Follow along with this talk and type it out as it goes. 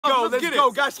go. Let's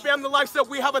go. Guys, spam the likes up.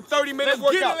 We have a 30-minute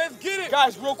workout. Let's get it.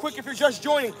 Guys, real quick, if you're just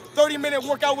joining, 30-minute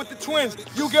workout with the twins.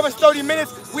 You give us 30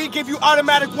 minutes, we give you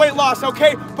automatic weight loss,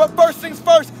 okay? But first things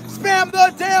first, spam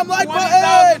the damn like button.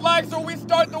 20,000 likes so we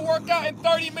start the workout in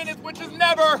 30 minutes, which is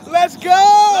never. Let's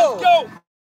go. Let's go.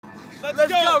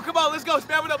 Let's go. Come on, let's go.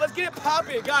 Spam it up. Let's get it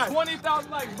popping, guys. 20,000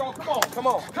 likes, bro. Come on. Come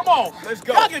on. Come on. Let's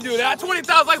go. Y'all can do that.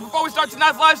 20,000 likes before we start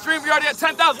tonight's live stream. We already at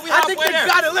 10,000. We halfway there. I think we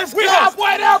got it. Let's go. We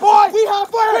halfway there, boy. We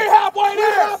halfway. We halfway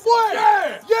there. We halfway.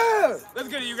 Yeah. Yeah. Let's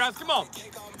get it, you guys. Come on.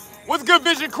 What's good,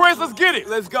 Vision Chris? Let's get it.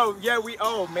 Let's go. Yeah,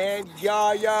 oh, man.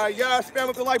 Yeah. Spam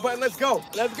up the like button. Let's go.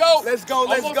 Let's go. Let's go.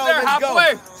 Let's Almost go. there. Let's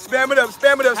Halfway. go. Spam it up.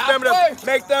 Spam it up. Spam it up.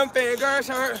 Halfway. Make them fingers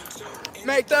hurt.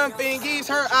 Make them fingies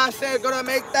hurt. I said gonna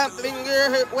make them finger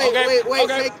hurt. Wait.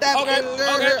 Make that finger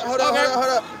hurt. Hold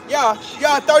up. Yeah.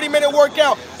 30-minute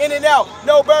workout. In and out.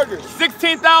 No burgers.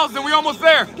 16,000. We almost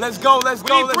there. Let's go.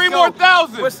 We need 3 more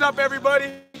thousand. What's up,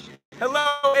 everybody? Hello.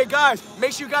 Hey, guys.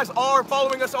 Make sure you guys all are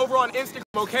following us over on Instagram,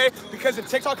 okay? Because if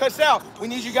TikTok cuts out, we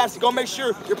need you guys to go make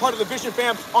sure you're part of the Vision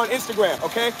fam on Instagram,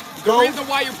 okay? The reason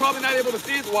why you're probably not able to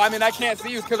see us, well, I mean, I can't see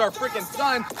you, is because our freaking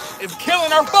sun is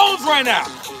killing our phones right now.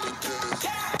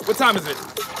 What time is it?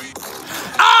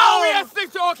 Oh, we have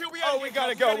 6. Okay, we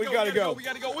gotta go. We gotta go.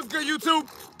 What's good, YouTube?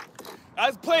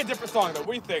 Let's play a different song, though. What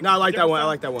do you think? No, I like that one.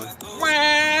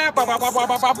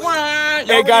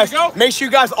 Hey, guys, make sure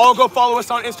you guys all go follow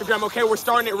us on Instagram, okay? We're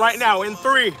starting it right now in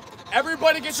 3.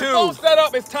 Everybody get your phone set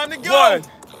up. It's time to go. 1.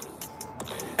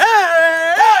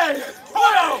 Hey!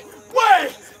 Hold on!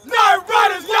 Wait!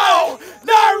 Nightriders, yo!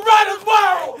 Nightriders,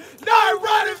 whoa!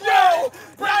 Nightriders, yo!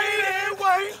 Bring it in,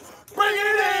 wait! Bring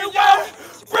it in, yo!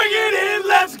 Bring it in,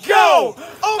 let's go!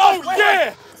 Oh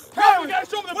yeah! Hey, we gotta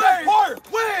show them the best part!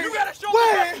 You gotta show them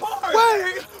the best part!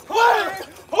 Breathe!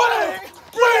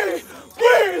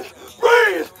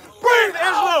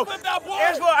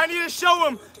 Angelo, I need to show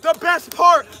him the best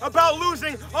part about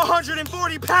losing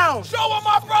 140 pounds! Show him,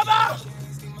 my brother!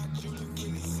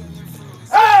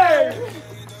 Hey!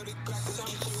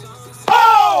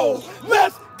 Oh!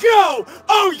 Let's go!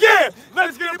 Oh yeah!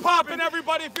 Let's get it popping,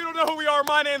 everybody. If you don't know who we are,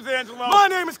 my name's Angelo. My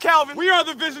name is Calvin. We are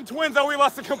the Vision Twins, and we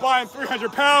lost a combined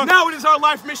 300 pounds. Now it is our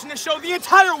life mission to show the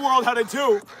entire world how to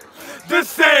do the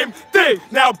same thing.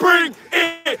 Now bring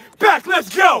it back.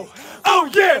 Let's go. Oh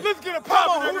yeah! Let's get it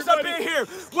popping, Who's up in here?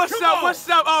 What's Come up? on. What's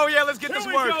up? Oh yeah, let's get this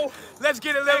work. Go. Let's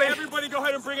get it, Lily. Hey, everybody go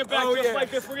ahead and bring it back Oh, just yeah. like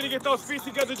this. We're gonna get those feet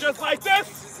together just like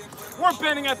this. We're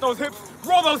bending at those hips.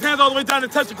 Roll those hands all the way down to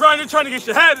touch the ground. You're trying to get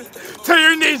your head to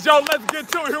your knees, yo. Let's get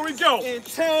to it. Here we go. In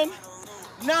 10,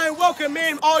 9, welcome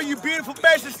in all you beautiful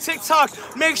faces. TikTok,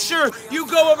 make sure you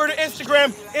go over to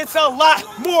Instagram. It's a lot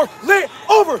more lit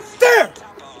over there.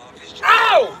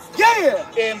 Ow! Yeah!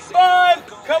 In 5,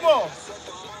 Come on.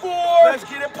 4, Let's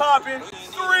get it popping.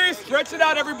 3, stretch it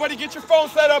out, everybody. Get your phone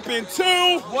set up in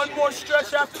 2, One more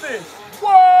stretch after this.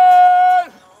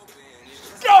 1.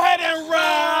 Go ahead and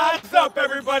rise up,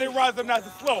 everybody. Rise up nice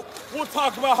and slow. We'll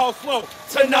talk about how slow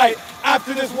tonight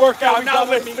after this workout. Now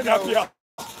listen up, y'all.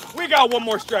 We got one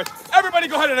more stretch. Everybody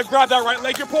go ahead and grab that right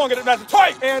leg. You're pulling it nice and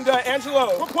tight. And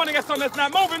Angelo. We're pointing at something that's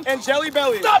not moving. And Jelly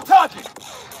Belly. Stop talking.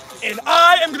 And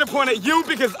I am going to point at you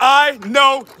because I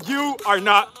know you are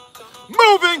not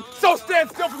moving. So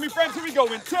stand still for me, friends. Here we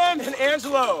go in 10. And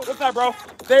Angelo. What's that, bro?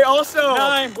 They also.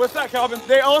 9. What's that, Calvin?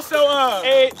 They also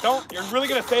 8. Don't. You're really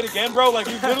going to say it again, bro? Like,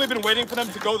 you've literally been waiting for them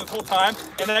to go this whole time,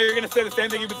 and now you're going to say the same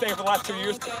thing you've been saying for the last 2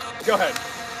 years? Go ahead.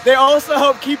 They also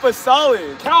help keep us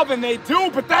solid. Calvin, they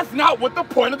do, but that's not what the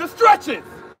point of the stretch is.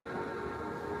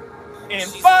 In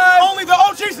 5. Only the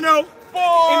OGs know. 4.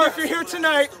 And if you're here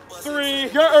tonight, 3.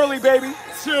 you're early, baby.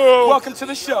 2. Welcome to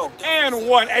the show. And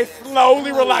 1. Hey,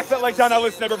 slowly relax that leg down. Now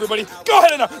listen up, everybody. Go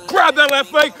ahead and grab that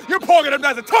left leg. You're pulling it up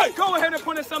nice and tight. Go ahead and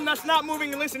point at something that's not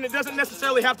moving, and listen, it doesn't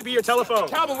necessarily have to be your telephone.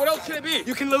 Calvin, what else can it be?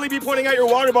 You can literally be pointing at your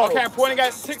water bottle. Okay, I'm pointing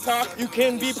at TikTok. You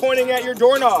can be pointing at your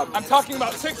doorknob. I'm talking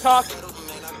about TikTok.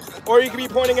 Or you can be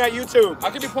pointing at YouTube.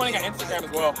 I could be pointing at Instagram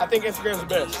as well. I think Instagram's the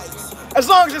best. As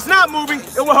long as it's not moving,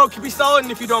 it will help you be solid,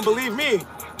 and if you don't believe me,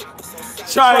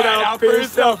 try it out for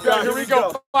yourself, guys. Here we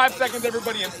go. 5 seconds,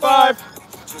 everybody, in 5,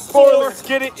 4, let's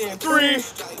get it in 3,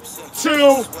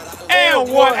 2,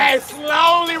 and 1. Hey,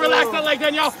 slowly relax that leg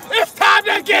down, y'all. It's time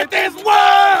to get this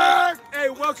work. Hey,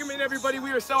 welcome in, everybody.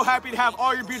 We are so happy to have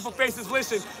all your beautiful faces.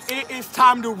 Listen, it is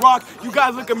time to rock. You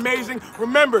guys look amazing.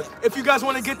 Remember, if you guys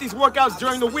want to get these workouts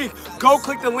during the week, go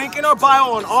click the link in our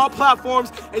bio on all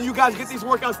platforms, and you guys get these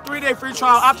workouts 3-day free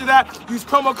trial. After that, use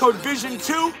promo code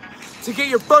VISION2 to get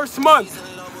your first month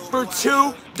for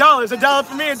 $2. $1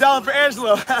 for me, $1 for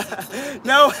Angelo.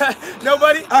 No,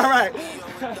 nobody? All right.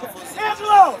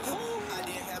 Angelo!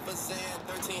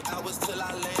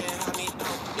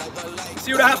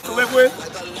 See what I have to live with?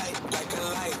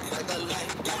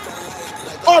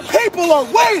 Our people are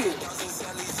waiting.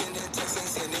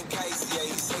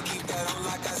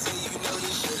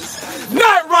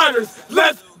 Nightriders,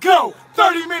 let's go.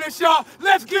 30 minutes, y'all.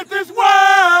 Let's get this work.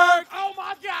 Oh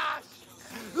my gosh.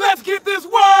 Let's get this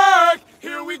work.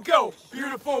 Here we go.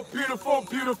 Beautiful, beautiful,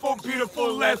 beautiful,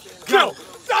 beautiful. Let's go.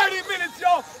 30 minutes,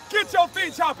 y'all. Get your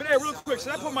feet chopping. Hey, real quick,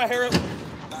 should I put my hair up?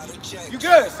 You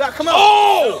good? Stop. Come on.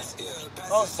 Oh!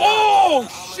 Oh, snap.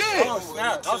 Oh, shit! Oh,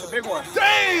 snap. That was a big one.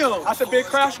 Damn! That's a big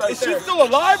crash right Is there. she still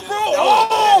alive, bro?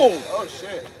 Oh! Oh,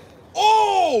 shit.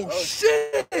 Oh,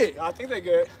 shit! I think they're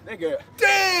good. They're good.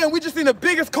 Damn, we just seen the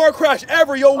biggest car crash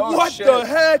ever, yo. Oh, what shit. the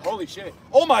heck? Holy shit.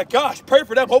 Oh my gosh, pray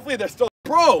for them. Hopefully they're still,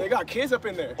 bro. They got kids up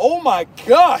in there. Oh my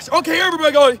gosh. Okay,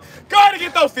 everybody go. Gotta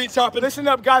get those feet chopping. Listen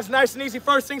up, guys. Nice and easy.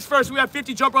 First things first, we have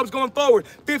 50 jump ropes going forward,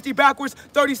 50 backwards,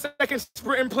 30 seconds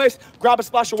sprint in place. Grab a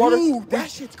splash of water. Dude, that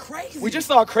shit's crazy. We just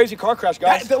saw a crazy car crash,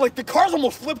 guys. Like the car's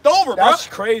almost flipped over, bro. That's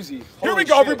crazy. Here Holy we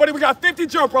go, shit. everybody. We got 50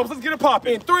 jump ropes. Let's get it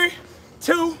popping. In 3,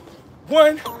 2,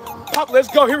 1, pop. Let's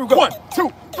go. Here we go. 1,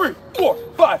 2, 3, 4,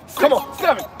 5, 6, Come on.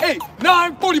 7, 8,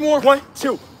 9, 40 more. 1,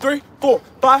 2, 3, 4,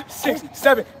 5, 6,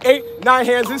 7, 8, 9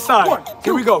 hands inside. 1, 2,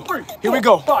 Here we go. 3, Here we 4,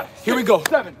 go. 5, Here we 6, go.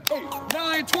 7, 8,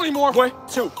 9, 20 more. 1,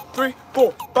 2, 3,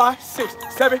 4, 5, 6,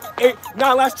 7, 8,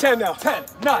 9. Last 10 now. 10,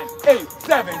 9, 8,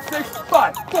 7, 6,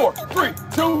 5, 4, 3,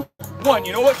 2, 1.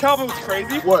 You know what, Calvin, was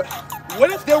crazy? What? What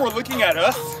if they were looking at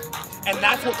us and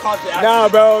that's what caused the accident? Nah,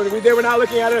 bro. They were not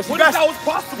looking at us. What if that was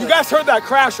possible? You guys heard that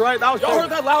crash, right? That was Y'all crazy. heard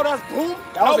that loud ass boom?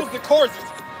 That was was the cars.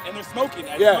 And they're smoking.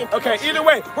 Yeah, Smoking. okay, either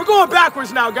way, we're going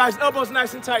backwards now, guys. Elbows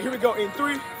nice and tight. Here we go in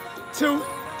 3, 2,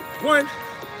 1.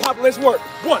 Pop, let's work.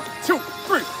 1, 2,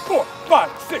 3, 4,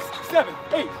 5, 6, 7,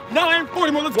 8, 9,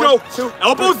 40 more. Let's 1, go. 2,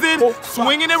 Elbows 3, in, 4,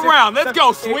 swinging 5, it around. 6, Let's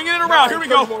go, 7, 8, swinging it around. Here we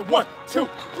go. 1, 2,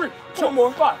 3, 2 4,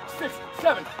 more. 5, 6,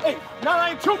 7, 8,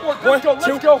 9, 2 more. 1, Let's go. 2,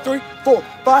 Let's go. 3, 4,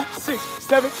 5, 6,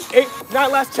 7, 8,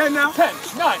 9. Last 10 now. 10,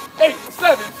 9, 8,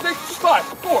 7, 6, 5,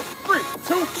 4, 3,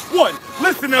 2, 1.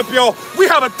 Listen up, y'all. We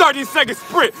have a 30-second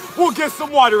sprint. We'll get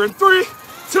some water in 3,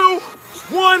 2,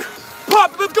 1.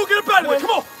 Pop. Let's go get it better. Come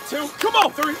on. 2, Come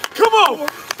on. 3, Come on. 4,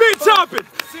 Feet 5, chopping.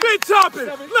 6, Feet chopping.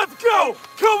 7, Let's go. 8,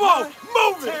 Come on. 9,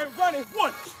 Move it. 10, run it.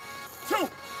 1, 2,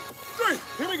 3.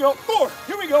 Here we go. 4.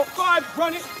 Here we go. 5.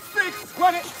 Run it. 6.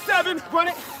 Run it. 7. Run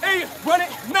it. 8. Run it.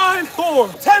 9. 4.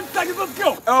 10 seconds. Let's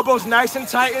go. Elbows nice and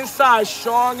tight inside.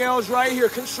 Strong L's right here.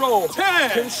 Control. 10.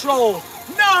 Control.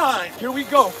 9. Here we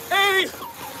go. 8.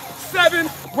 7.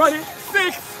 Run it.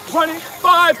 6. Run it.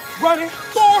 5. Run it.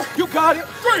 4. You got it.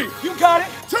 3. You got it.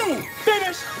 2.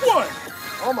 Finish. 1.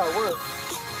 Oh my word.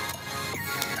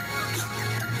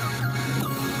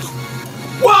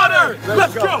 Water.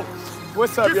 Let's go. go.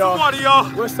 What's up, Get y'all? some water, y'all.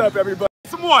 What's up, everybody?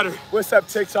 Some water. What's up,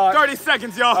 TikTok? 30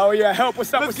 seconds, y'all. Oh yeah, help.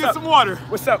 What's up? Let's What's get up? some water.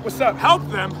 What's up? What's up? Help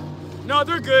them. No,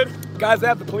 they're good. Guys, they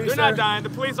have the police They're there. not dying. The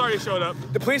police already showed up.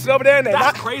 The police is over there, and they're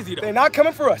That's not crazy, though. They're not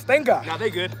coming for us. Thank God. Nah, they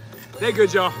good. They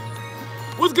good, y'all.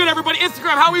 What's good, everybody?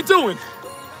 Instagram, how we doing?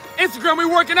 Instagram, we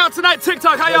working out tonight.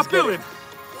 TikTok, how y'all Let's get it. feeling?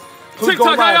 Who's TikTok,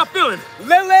 going how live? y'all feeling?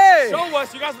 Lily. Show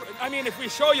us, you guys. I mean, if we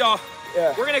show y'all,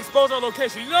 Yeah. we're gonna expose our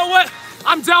location. You know what?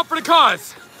 I'm down for the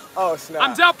cause. Oh snap.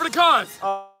 I'm down for the cause.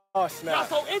 Oh Y'all snap.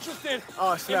 so interested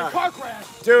Oh in the snap. car crash.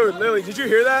 Dude, Lily, did you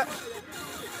hear that?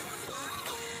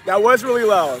 That was really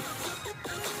loud.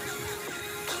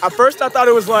 At first, I thought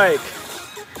it was like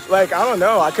I don't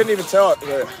know. I couldn't even tell. I don't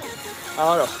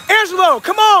know. Angelo,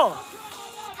 come on.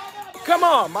 Come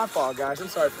on. My fault, guys. I'm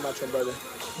sorry for my twin brother.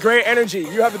 Great energy.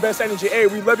 You have the best energy. Hey,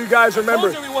 we love you guys.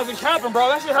 Remember, Told you we wasn't capping, bro.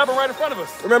 That shit happened right in front of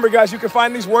us. remember, guys, you can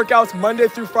find these workouts Monday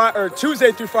through Friday or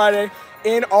Tuesday through Friday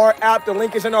in our app. The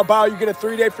link is in our bio. You get a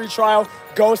 3-day free trial.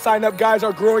 Go sign up, guys.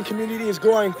 Our growing community is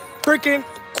growing freaking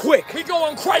quick. We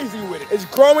going crazy with it. It's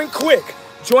growing quick.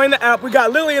 Join the app. We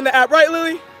got Lily in the app, right,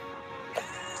 Lily?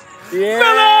 Yeah. Lily,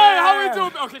 how we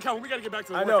doing? Okay, Calvin, we gotta get back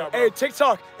to the I know. workout, bro. Hey,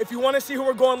 TikTok, if you want to see who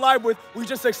we're going live with, we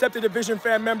just accepted a Vision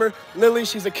fan member. Lily,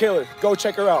 she's a killer. Go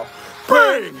check her out.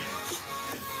 Bring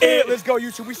Hey, let's go,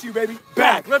 YouTube. We see you, baby.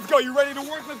 back. Let's go. You ready to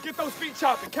work? Let's get those feet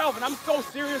chopping. Calvin, I'm so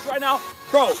serious right now.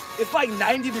 Bro, it's like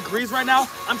 90 degrees right now.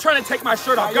 I'm trying to take my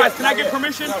shirt off. Not Guys, yet, can I not get yet.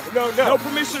 permission? No. No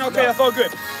permission? Okay, that's all good.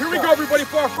 Here we go, everybody,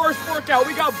 for our first workout.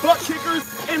 We got butt kickers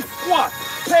and squats.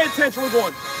 Pay attention. We're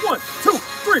going 1, 2,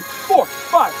 3, 4,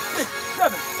 5, 6,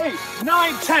 7, 8,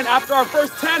 9, 10. After our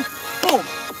first 10, boom.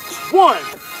 1,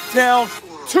 down,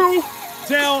 2,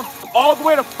 down, all the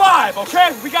way to 5,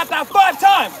 okay? We got that 5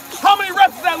 times. How many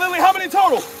reps is that, Lily? How many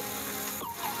total?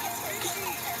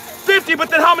 50, but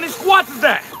then how many squats is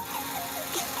that?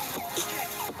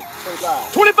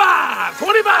 25.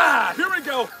 25. Here we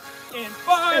go. In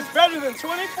 5. It's better than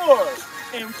 24.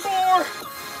 In 4.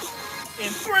 In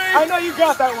 3. I know you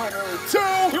got that one early.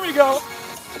 2. Here we go.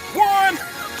 1.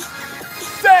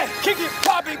 Set. Kick it.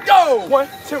 Pop it. Go. 1,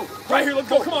 2. Right here. Let's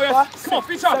go. Come on, guys. Come on.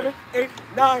 Feet chopping. 7, 8,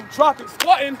 9. Drop it.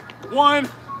 Squatting. 1.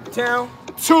 Down.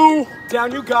 2.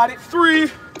 Down. You got it. 3.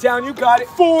 Down. You got it.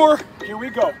 4. Here we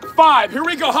go. 5. Here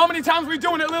we go. How many times are we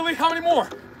doing it, Lily? How many more?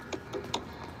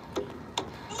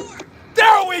 4.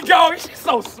 There we go. She's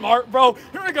so smart, bro.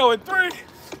 Here we go in 3,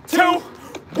 2,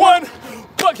 1.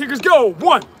 Butt kickers go.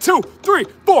 1, 2, 3,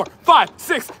 4, 5,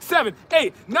 6, 7,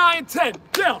 8, 9, 10.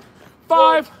 Down.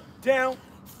 5. Down.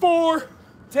 4.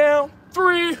 Down.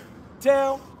 3.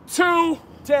 Down. 2.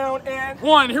 Down. And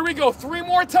 1. Here we go. 3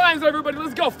 more times, everybody.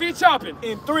 Let's go. Feet chopping.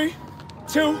 in 3,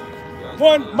 2,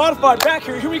 1. Modified back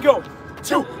here. Here we go.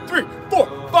 2, 3,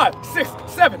 4, 5, 6,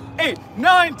 7, 8,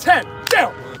 9, 10.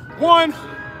 Down. 1,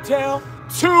 Down.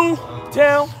 2,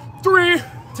 Down. 3,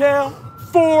 Down.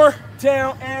 4,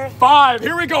 Down. And 5.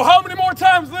 Here we go. How many more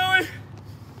times, Lily?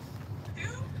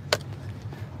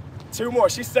 2 more.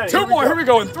 She said it. 2 more. Here we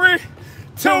go in 3,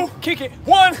 2, Kick it.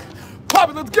 1. Pop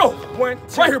it. Let's go. 1,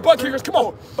 2, Right here, butt kickers. Come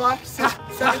on. 5, 6,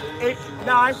 7, 8,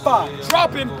 9, 5.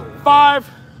 Dropping. 5,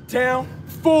 Down.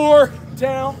 4,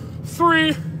 Down.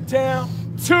 3, Down.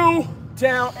 2,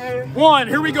 Down. And 1.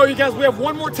 Here we go, you guys. We have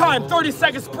 1 more time.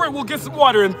 30-second sprint. We'll get some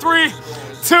water in 3,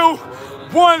 2,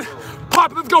 1.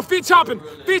 Pop it. Let's go. Feet chopping.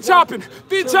 Feet chopping.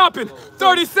 Feet chopping.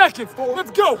 30 seconds.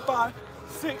 Let's go. 5,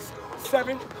 6,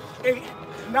 7, 8,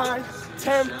 9,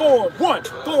 10. 4. 1,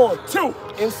 4. 2,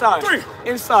 Inside. 3.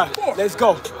 Inside. 4. Let's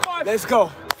go. 5. Let's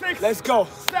go. 6. Let's go.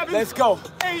 7. Let's go.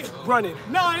 8. Running.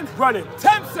 9. Running.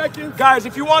 10 seconds. Guys,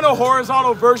 if you want a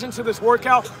horizontal version to this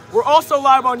workout, we're also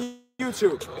live on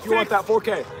YouTube. If you want that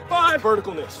 4K. 5.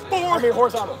 Verticalness. 4. I mean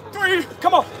horizontal. 3.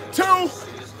 Come on. 2.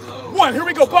 1. Here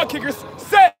we go. Butt kickers.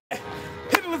 Set. Hit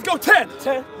it. Let's go. 10.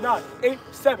 10, 9, 8,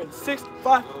 7, 6,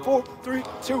 5, 4, 3,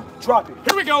 2. Drop it.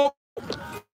 Here we go.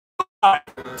 5.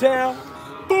 Down.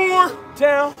 4.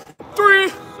 Down.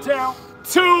 3. Down.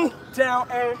 2. Down.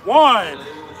 And 1.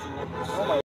 oh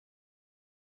my.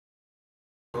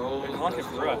 Been honking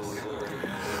for us.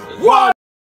 1.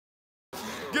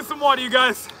 Get some water, you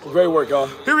guys. Great work, y'all.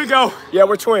 Here we go. Yeah,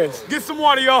 we're twins. Get some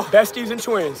water, y'all. Besties and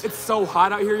twins. It's so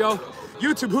hot out here, y'all.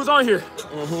 YouTube, who's on here?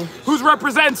 Who's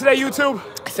representing today, YouTube?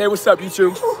 Say what's up,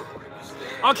 YouTube.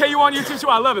 Okay, you on YouTube too?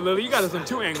 I love it, Lily. You got us on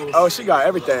 2 angles. Oh, she got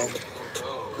everything.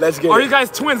 Let's get Are it. you guys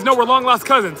twins? No, we're long lost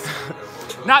cousins.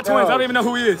 Not twins. I don't even know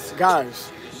who he is.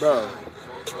 Guys, bro.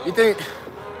 You think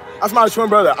that's my twin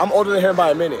brother? I'm older than him by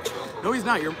a minute. No, he's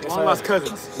not. You're long lost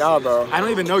cousins. Nah, bro. I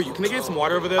don't even know you. Can I get some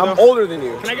water over there, I'm though? older than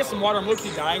you. Can I get some water? I'm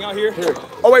low-key dying out here. Here.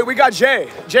 Oh wait, we got Jay.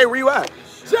 Jay, where you at?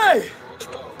 Jay!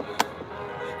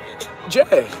 Jay.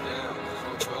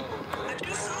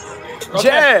 Okay.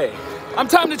 Jay. I'm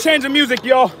time to change the music,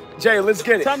 y'all. Jay, let's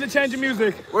get it. Time to change the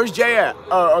music. Where's Jay at?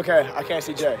 Oh, okay. I can't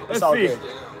see Jay. Let's It's all see. good.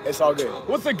 It's all good.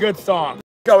 What's a good song?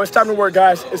 Go, it's time to work,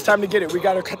 guys. It's time to get it. We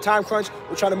got a time crunch.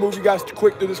 We're trying to move you guys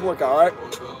quick through this workout, all right?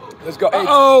 Let's go. Hey,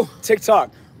 Uh-oh.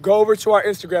 TikTok, go over to our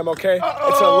Instagram, okay?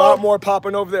 It's a lot more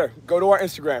popping over there. Go to our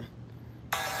Instagram.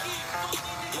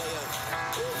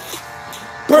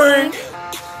 Bring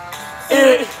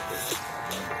it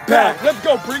back. Let's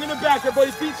go. Bringing it back,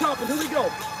 everybody. Feet chopping. Here we go.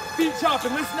 Feet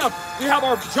chopping. Listen up. We have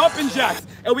our jumping jacks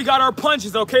and we got our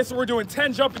punches, okay? So we're doing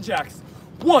 10 jumping jacks.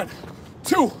 1,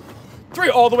 2, 3,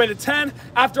 all the way to 10.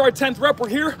 After our 10th rep, we're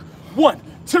here. 1,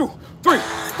 2, 3,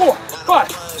 4,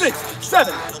 5, 6,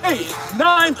 7, 8,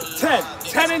 9, 10.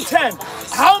 10 and 10.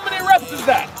 How many reps is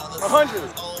that? 100.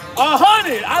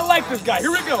 100. I like this guy.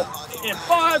 Here we go. In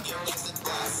 5,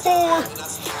 4,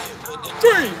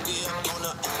 3,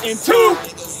 in 2,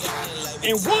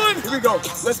 in 1. Here we go.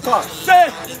 Let's pop.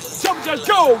 Set. Jump jacks.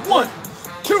 Go. 1,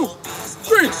 2,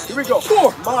 3. Here we go.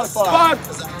 4, Modify.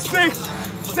 5, 6,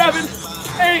 7,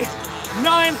 8,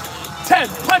 9, 10.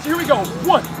 Punch it. Here we go.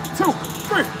 1, 2,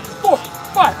 3, 4,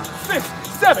 5, 6,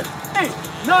 7, 8,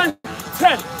 9,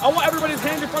 10. I want everybody's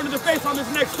hand in front of their face on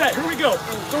this next set. Here we go.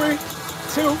 3,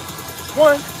 2,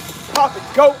 1. Pop it.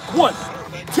 Go. 1,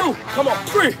 2, Come on.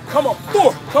 3, Come on.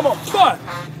 4, Come on. 5,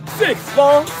 6,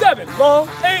 Long. 7, Long.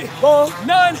 8, Long.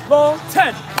 9, Long.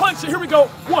 10. Punch it. Here we go.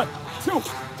 1, 2,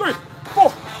 3, 4,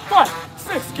 5,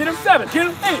 6. Get him 7. Get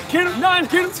him 8. Get him 9.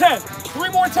 Get him 10. 3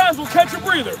 more times. We'll catch your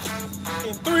breather.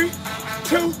 In 3,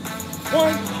 2,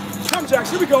 1. Jump jacks.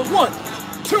 Here we go. 1,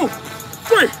 2,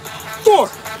 3, 4,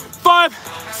 5,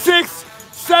 6,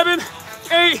 7,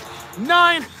 8,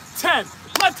 9, 10.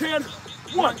 Left hand.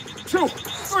 1, 2,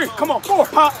 3. Come on. 4,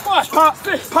 Pop. 5, Pop.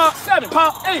 6, Pop. 7,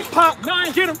 Pop. 8, Pop.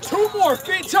 9. Get him. 2 more.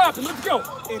 Feet chopping. Let's go.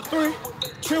 In 3,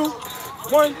 2,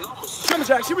 1. Jumping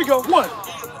jacks. Here we go. 1,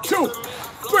 2,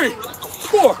 3,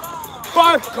 4,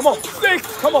 5. Come on.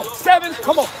 6. Come on. 7.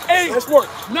 Come on. 8. Let's work.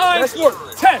 9. Let's work.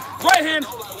 10. Right hand.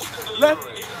 Left.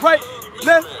 Right.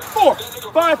 Left. 4.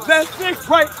 5. Left. 6.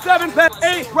 Right. 7. Left.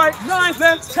 8. Right. 9.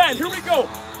 Left. 10. Here we go.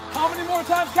 How many more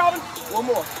times, Calvin? One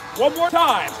more. One more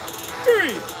time. 3,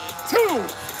 2,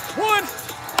 1.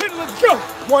 Hit it. Let's go.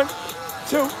 1,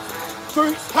 2,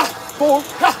 3, 4,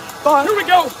 5. Here we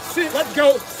go. 6. Let's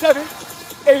go. 7,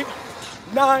 8,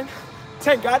 9,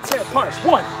 10. Got 10. Punch.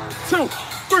 1, 2,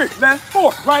 3. Left.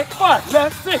 4. Right. 5.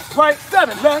 Left. 6. Right.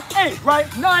 7. Left. 8.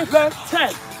 Right. 9. Left.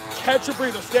 10. Catch your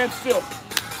breather. Stand still.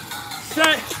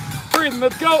 Set. Breathe.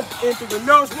 Let's go. In through the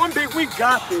nose. One big. We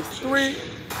got this. 3,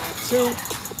 2,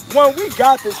 1. We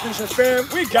got this, Vision fam.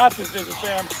 We got this, Vision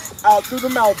fam. Out through the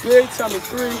mouth. Big tummy.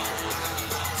 3,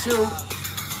 2,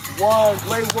 1.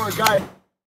 Great work, guys.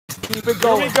 Keep it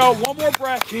going. Here we go. One more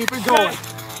breath. Keep it going.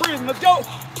 Breathe. Let's go.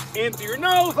 In through your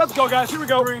nose. Let's go, guys. Here we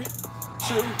go. 3, 2,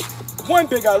 1.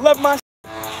 Big. I love myself.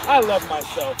 I love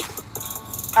myself.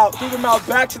 Out through the mouth.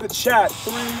 Back to the chat.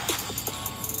 3,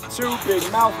 2.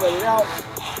 Big mouth. Let it out.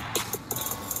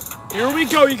 Here we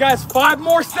go, you guys. 5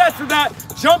 more sets of that.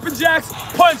 Jumping jacks,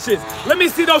 punches. Let me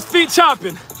see those feet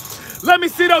chopping. Let me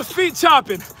see those feet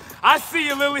chopping. I see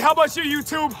you, Lily. How about you,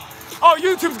 YouTube? Oh,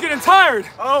 YouTube's getting tired.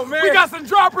 Oh, man. We got some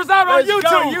droppers out on YouTube.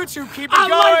 Go, YouTube. Keep it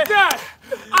going. I like that.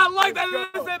 I like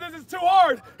that. This is too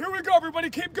hard. Here we go, everybody.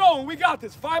 Keep going. We got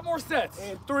this. 5 more sets.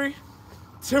 In 3,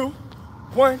 2,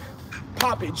 1.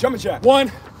 Pop it. Jumping jack.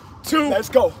 1, 2. Let's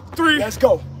go. 3. Let's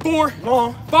go. 4.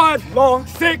 Long. 5. Long.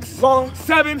 6. Long.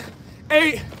 7.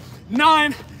 8,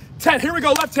 9, 10. Here we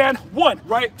go. Left hand. 1.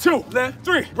 Right. 2. Left.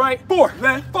 3. Right. 4.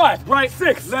 Left. 5. Right.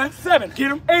 6. Left. 7.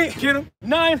 Get him. 8. Get him.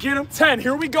 9. Get him. 10.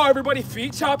 Here we go, everybody.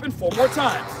 Feet chopping 4 more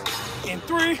times. In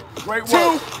 3,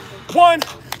 2, 1.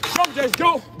 Jump jacks.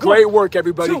 Go. Great work,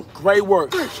 everybody. 2. Great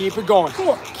work. 3. Keep it going.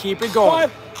 4. Keep it going.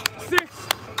 5, 6,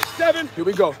 7. Here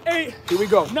we go. 8. Here we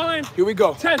go. 9. Here we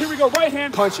go. 10. Here we go. Right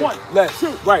hand. Punch it. 1. Left. 2.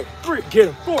 Right. 3. Get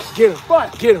him. 4. Get him.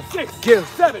 5. Get him. 6. Get him.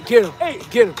 7. Get him. 8.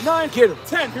 Get him. 9. Get him.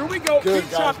 10. Here we go. Good,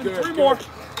 feet chopping. Good, 3 more.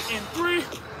 In 3,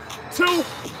 2,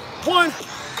 1.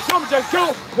 Jump jacks.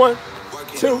 Go. 1,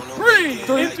 2. Breathe.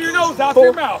 3. Into your nose. Out 4,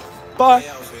 your mouth. 5,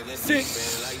 6,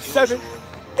 7,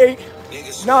 8,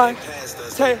 9,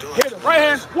 10. Hit him. Right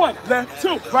hand. 1. Left.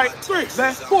 2. Right. 3.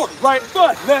 Left. 4. Right.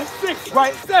 5. Left. 6.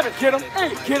 Right. 7. Get him.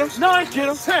 8. Get him. 9. Get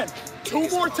him. 10. 2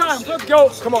 more times. Let's go.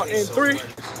 Come on. In 3,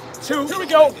 2. Here we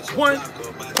go. 1.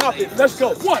 Pop it. Let's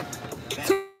go. 1,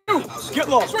 2. Get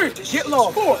long. 3. Get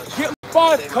long. 4. Get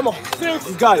 5. Come on. 6.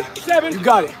 You got it. 7. You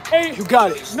got it. 8. You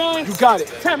got it. 9. You got it.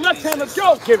 10. Left hand. Let's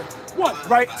go. Give it. 1.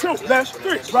 Right. 2. Left.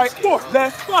 3. Right. 4.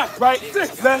 Left. 5. Right.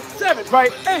 6. Left. 7.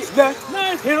 Right. 8. Left.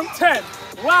 9. Hit him. 10.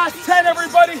 Last 10,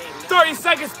 everybody. 30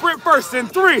 seconds sprint first in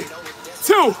 3,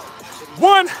 2,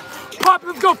 1. Pop,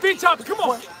 let's go. Feet chopping. Come on.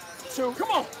 1, 2.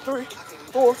 Come on. 3,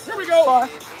 4. Here we go. 5,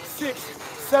 6,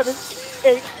 7,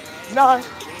 8, 9,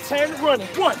 10. Running.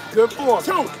 1. Good form.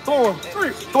 2. Form. 3.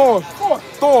 Form. 4.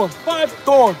 Form. 5.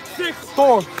 Form. 6.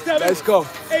 Form. 7. Let's go.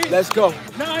 8. Let's go.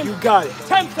 9. You got it.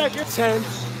 10 seconds. 10,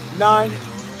 9,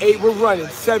 8. We're running.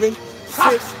 7,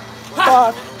 6,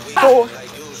 5, 4,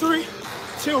 3,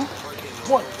 2,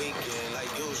 1.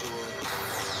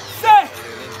 Set.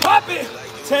 Pop it.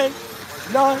 10,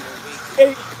 9,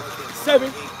 8,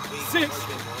 7, 6,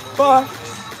 5,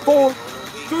 4,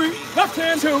 3. Left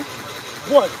hand. 2,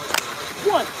 1.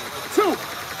 1, 2,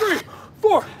 3,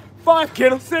 4, 5.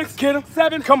 Get him. 6. Get him.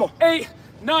 7. Come on. 8,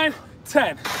 9,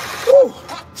 10. Woo.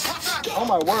 Oh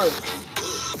my word.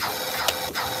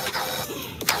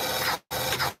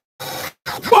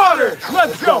 Water.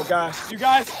 Let's go, guys. You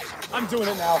guys. I'm doing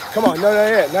it now. Come on, no, not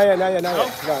yet. No, not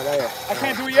yet. I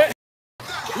can't do it yet.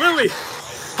 Lily,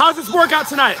 how's this workout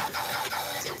tonight?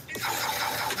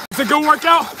 It's a good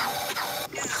workout?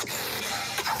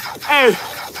 Hey,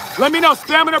 let me know.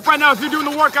 Spam it up right now if you're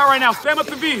doing the workout right now. Spam up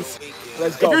the V's.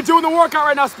 Let's go. If you're doing the workout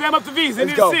right now, spam up the V's. I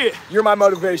need to see it. You're my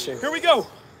motivation. Here we go.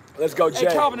 Let's go, Jay.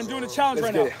 Hey, Calvin, I'm doing a challenge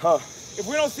right now. If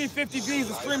we don't see 50 V's,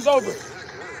 the stream's over.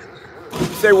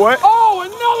 Say what? Oh,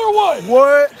 another one.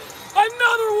 What?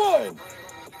 Another one!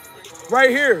 Right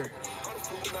here.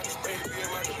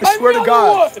 I swear to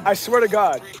God. I swear to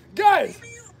God. Guys.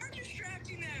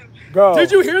 Bro.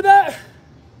 Did you hear that?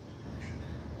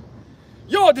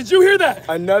 Yo, did you hear that?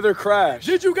 Another crash.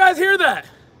 Did you guys hear that?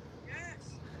 Yes.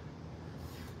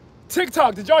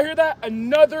 TikTok, did y'all hear that?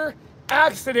 Another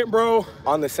accident, bro.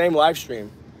 On the same live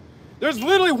stream. There's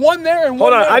literally one there and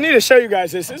one there. Hold on, I need to show you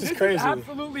guys this. This is crazy. This is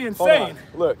absolutely insane.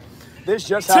 Look. This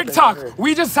just happened. TikTok,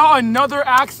 we just saw another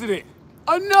accident.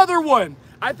 Another one.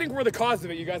 I think we're the cause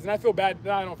of it, you guys, and I feel bad.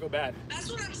 No, I don't feel bad.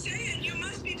 That's what I'm saying. You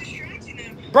must be distracting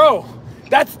them. Bro,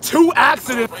 that's 2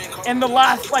 accidents in the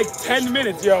last, like, 10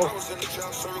 minutes, yo.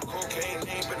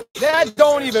 That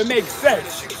don't even make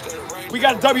sense. We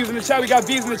got W's in the chat. We got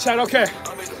B's in the chat. Okay.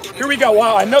 Here we go.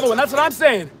 Wow, another one. That's what I'm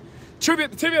saying.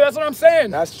 Tribute to Tibia, that's what I'm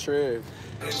saying. That's true.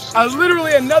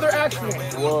 Literally another accident.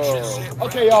 Whoa.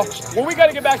 Okay, y'all. Well, we got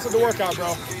to get back to the workout,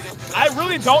 bro. I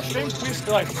really don't think we should,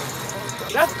 like,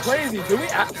 that's crazy. Did we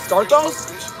start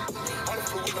those?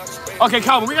 Okay,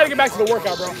 Calvin, we got to get back to the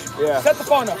workout, bro. Yeah. Set the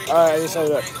phone up. All right, you set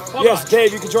it up. Yes,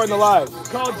 Dave, you can join the live.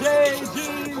 Call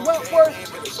JG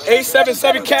Wentworth.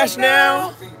 877 cash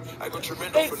now.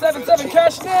 877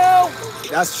 cash now.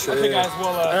 That's true. Okay, guys, well,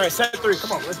 all right, set 3.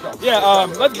 Come on, let's go. Yeah,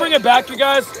 let's bring it back, you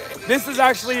guys. This is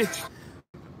actually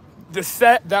the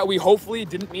set that we hopefully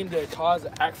didn't mean to cause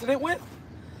an accident with.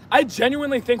 I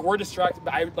genuinely think we're distracted,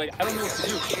 but I don't know what to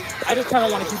do. I just kind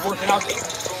of want to keep working out.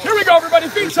 Here we go, everybody.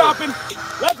 Feet chopping.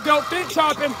 Let's go. Feet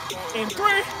chopping. In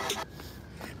 3.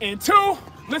 In 2.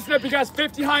 Listen up, you guys.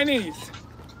 50 high knees.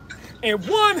 In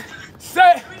 1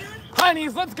 set. High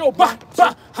knees. Let's go. Bah,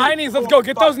 bah. High knees. Let's go.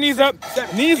 Get those knees up.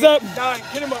 Knees up.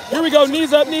 Here we go.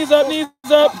 Knees up. Knees up. Knees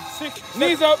up. 6.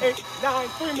 Knees up. 8, 9.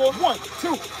 3 more. 1,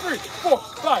 2, 3, 4,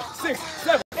 5, 6,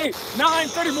 7. 8, 9,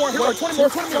 30 more. Here we go. 20 more.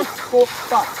 20 more. 4,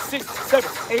 5, 6, 7,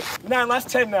 8, 9. Last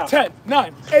 10 now. 10,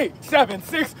 9, 8, 7,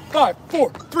 6, 5, 4,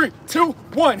 3, 2,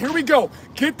 1. Here we go.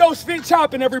 Get those feet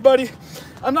chopping, everybody.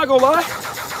 I'm not gonna lie.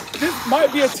 This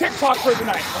might be a TikTok for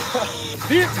tonight.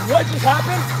 What just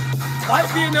happened?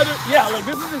 Might be another. Yeah, like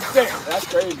this is insane. That's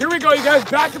crazy. Here we go, you guys.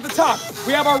 Back at the top.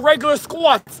 We have our regular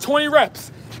squats. 20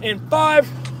 reps. In 5,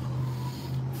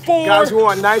 4. Guys, we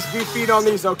want nice V feet on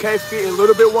these, okay? Feet a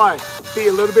little bit wide. Feet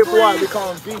a little bit wide. We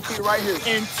call them V feet right here.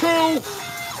 In 2.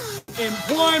 In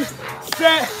 1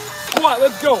 set. Squat.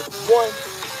 Let's go. 1,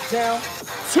 down,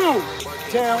 2,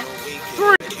 down,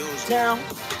 3, down,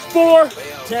 4,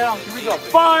 down. Here we go.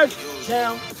 5,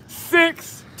 Down,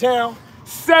 6, down,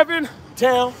 7,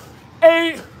 down,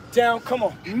 8, down. Come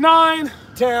on. 9,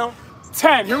 Down,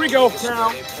 10. Here we go.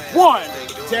 down, 1,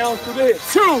 down through the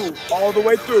hips. 2, All the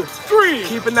way through. 3,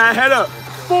 Keeping that head up.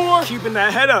 4, Keeping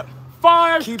that head up.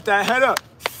 5, Keep that head up.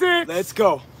 6, Let's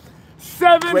go.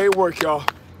 7, Great work, y'all.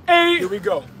 8, Here we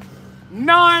go.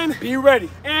 9, Be ready.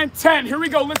 and 10. Here we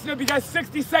go. Listen up, you guys.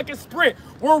 60-second sprint.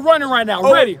 We're running right now.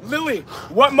 Oh, Ready? Lily,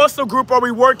 what muscle group are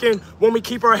we working when we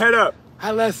keep our head up?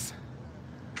 Let's.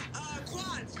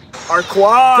 Quads. Our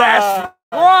quads. That's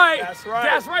right. That's right.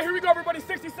 That's right. Here we go, everybody.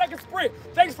 60-second sprint.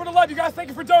 Thanks for the love, you guys. Thank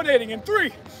you for donating. In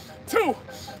 3, 2,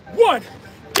 1.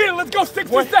 Get it. Let's go.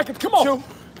 60 seconds. Come on. 2,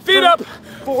 Feet 3, up.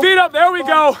 4, Feet up. There we 5,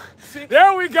 go. 6,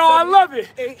 There we go. I 7, love it.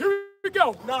 8, Here we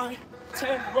go. 9,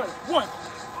 10, run. 1,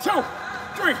 2,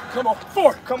 3. Come on.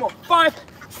 4. Come on. 5,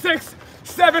 6,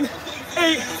 7,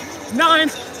 8, 9.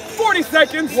 40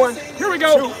 seconds. 1. Here we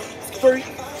go. 2, 3,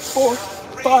 4,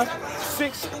 5,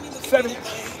 6, 7,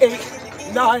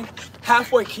 8, 9.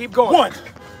 Halfway. Keep going. 1,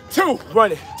 2,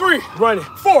 Run it. 3, Run it.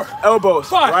 4, Elbows.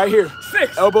 5, Right here.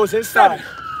 6, Elbows inside. 7,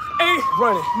 8,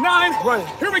 Run it. 9. Run it.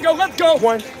 Here we go. Let's go.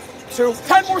 1, 2,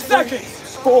 10 more 3,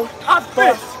 seconds. 4, I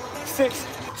 5, finished. 6,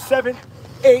 7,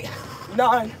 8,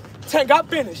 9, 10. Got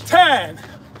finished. 10,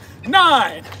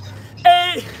 9,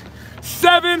 8,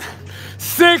 7,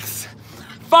 6,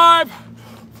 5,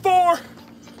 4,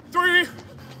 3,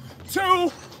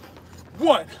 2,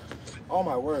 1. Oh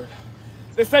my word.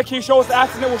 They said, can you show us the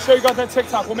accident? We'll show you guys on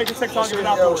TikTok. We'll make a TikTok of it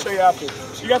Yeah, we'll afterwards. show you after.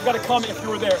 You guys got to comment if you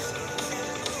were there.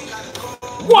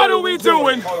 What are we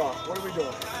doing? Hold on. What are we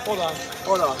doing? Hold on.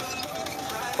 Hold on.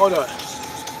 Hold on.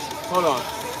 Hold on.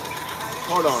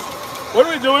 Hold on. What are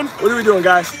we doing? What are we doing,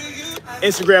 guys?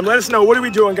 Instagram, let us know. What are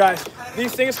we doing, guys?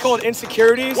 These things called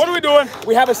insecurities. What are we doing?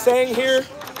 We have a saying here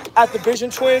at the Vision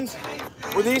Twins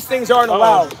where these things aren't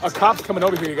allowed. A cop's coming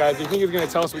over here, you guys. Do you think he's going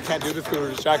to tell us we can't do this because we're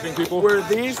distracting people? Where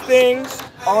these things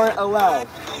aren't allowed.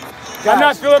 Guys, I'm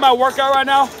not feeling my workout right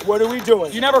now. what are we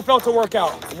doing? You never felt a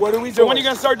workout. What are we So doing? when are you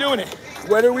going to start doing it?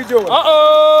 What are we doing?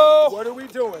 Uh-oh. What are we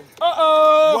doing?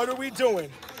 Uh-oh. What are we doing?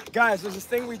 Guys, there's this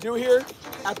thing we do here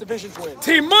at the Vision Twins.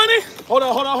 Team money? Hold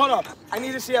on. I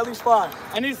need to see at least 5.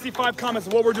 I need to see 5 comments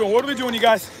of what we're doing. What are we doing, you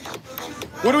guys?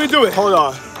 What are we doing? Hold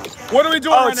on. What are we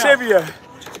doing right now? Tibia.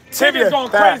 Tibia's going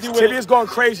back. crazy with it. Tibia's going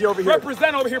crazy over here.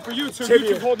 Represent over here for YouTube.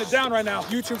 Tibia. YouTube's holding it down right now.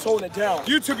 YouTube's holding it down.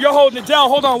 YouTube, you're holding it down.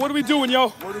 Hold on. What are we doing, yo?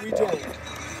 What are we doing?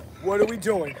 What are we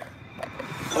doing?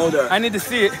 Hold up. I need to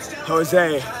see it.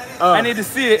 Jose. I need to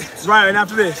see it. Right, and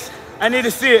after this. I need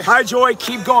to see it. Hi, Joy.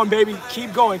 Keep going, baby.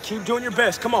 Keep going. Keep doing your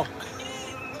best. Come on.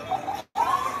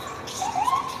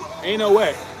 Ain't no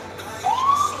way.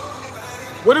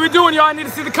 What are we doing, y'all? I need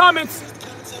to see the comments.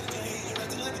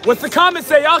 What's the comment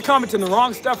say? Y'all commenting the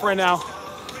wrong stuff right now.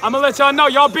 I'm gonna let y'all know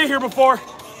y'all been here before.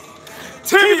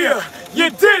 Tibia, you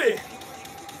did it.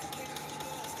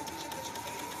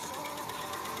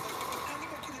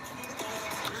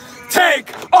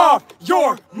 Take off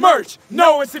your merch.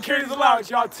 No insecurities allowed,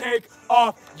 y'all. Take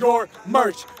off your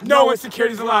merch. No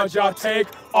insecurities allowed, y'all. Take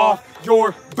off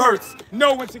your birds.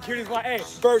 No insecurities allowed. Hey,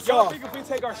 Birds y'all off. think if we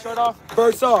take our shirt off,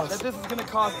 Birds off. that this is gonna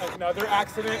cause another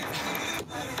accident?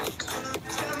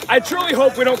 I truly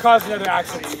hope we don't cause another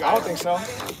accident, you I guys. don't think so.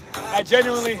 I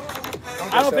genuinely,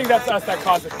 I don't think that's us that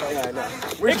caused it, though. Yeah, I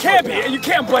know. It can't be. You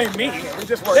can't blame me.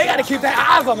 They got to keep their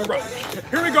eyes on the road.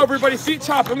 Here we go, everybody. Feet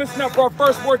chopping. Listen up for our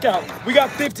first workout. We got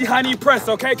 50 high knee press,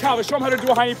 okay? Calvin, show them how to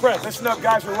do a high knee press. Listen up,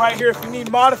 guys. We're right here. If you need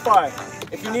modified,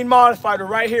 we're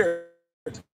right here.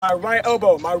 My right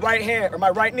elbow, my right hand, or my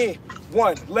right knee.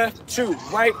 1, left, 2,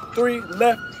 right, 3,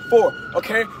 left, 4.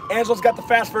 Okay? Angelo's got the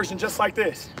fast version just like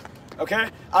this. Okay?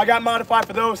 I got modified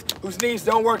for those whose knees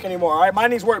don't work anymore. All right? My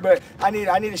knees work, but I need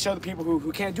to show the people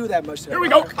who can't do that much. Here we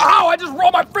go. Ow! I just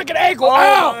rolled my freaking ankle. Oh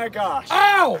Ow! my gosh.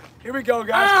 Ow! Here we go,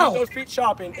 guys. Ow! Keep those feet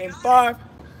chopping in 5.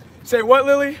 Say what,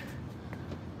 Lily?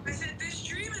 I said this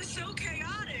dream is so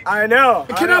chaotic. I know.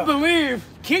 I cannot believe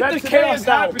Keep that the today chaos is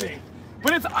down. happening.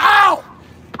 But it's ow!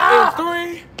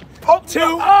 Ow! In 3,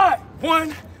 2,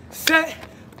 1, set,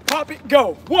 pop it,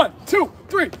 go. 1, 2,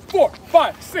 3, 4,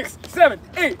 5, 6, 7,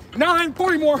 8, 9,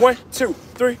 3 more. 1, 2,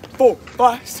 3, 4,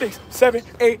 5, 6, 7,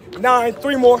 8, 9,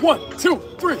 3 more. 1, 2,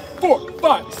 3, 4,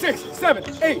 5, 6, 7,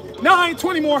 8, 9,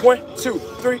 20 more. 1, 2,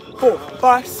 3, 4,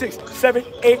 5, 6, 7,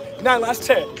 8, 9. Last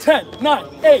 10. 10, 9,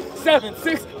 8, 7,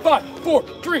 6, 5, 4,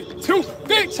 3, 2.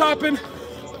 Feet chopping.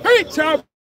 Feet chopping.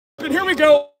 Here we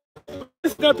go.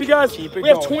 Listen up, you guys. Keep it We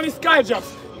have going. 20 sky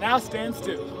jumps. Now stand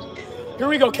still. Here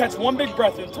we go. Catch one big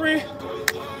breath in. 3,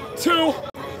 2,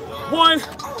 1.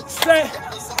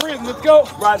 Set. Breathe. Let's go.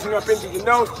 Rising up into your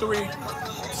nose. 3,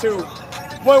 2,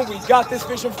 1. We got this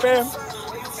vision, fam.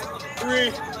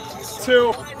 3,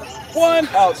 2, 1.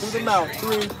 Out through the mouth.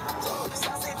 3,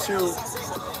 2,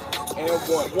 and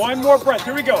 1. One more breath.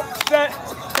 Here we go. Set.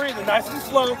 Breathe. Nice and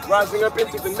slow. Rising up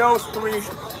into the nose. 3,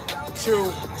 2,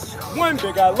 1.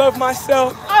 Big I love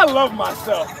myself. I love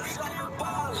myself.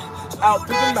 Out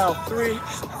through the mouth. 3,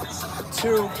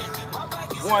 2,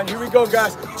 1. Here we go,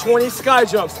 guys. 20 sky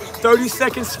jumps.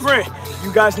 30-second sprint.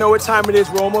 You guys know what time it is.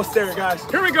 We're almost there, guys.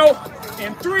 Here we go.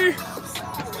 In 3,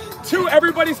 2,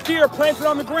 everybody's feet are planted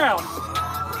on the ground.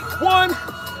 1,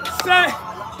 set,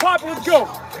 pop, let's go.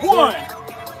 1,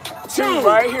 2,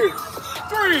 Right here.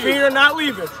 3, Feet are not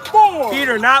leaving. 4, Feet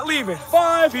are not leaving.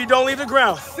 5, Feet don't leave the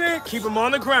ground. 6, Keep them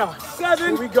on the ground.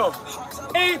 7, Here we go.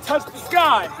 8, touch the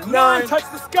sky. 9, 9, touch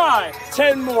the sky.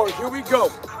 10 more. Here we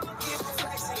go.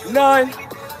 9,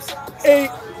 8,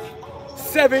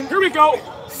 7. Here we go.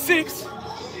 6,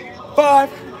 5,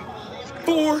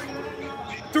 4,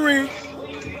 3,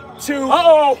 2,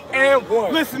 Uh-oh. and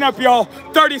 1. Listen up, y'all.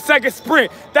 30-second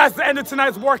sprint. That's the end of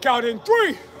tonight's workout in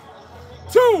 3,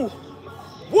 2,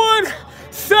 1,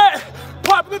 set,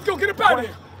 pop. Let's go get it back. 1,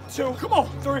 2, Come on.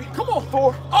 3, Come on.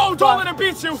 4. Oh, don't 5, let him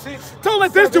beat you. 6, Don't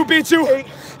let this 7, dude beat you. 8,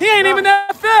 He ain't 9, even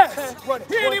that fast. 10, run it.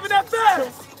 He ain't 1, even that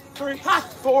fast. 2, 3,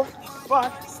 4,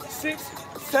 5, 6,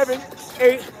 7,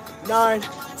 8, 9,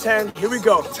 10. Here we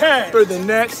go. 10. For the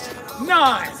next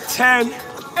 9, 10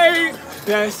 8,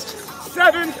 best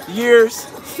 7, years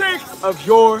 6, of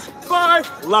your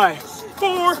 5, life.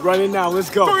 4, Running now. Let's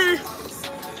go. 3,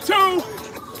 2,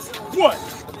 1.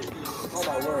 Oh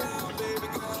my word.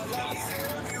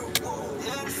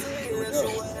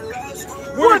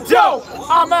 We're dope.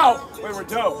 I'm out. Wait, we're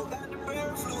dope.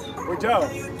 We're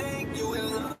dope.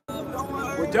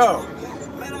 We're dope.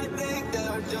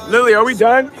 Lily, are we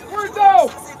done? We're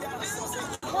dope.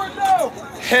 We're dope.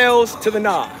 Hails to the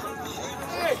nah.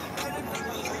 Hey.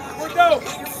 We're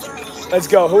dope. Let's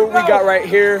go. Who we got right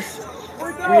here?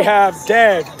 We're dope. We have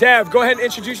Dev. Dev, go ahead and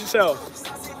introduce yourself.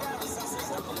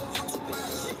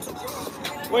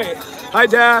 Wait, Hi,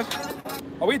 Dev.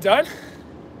 are we done?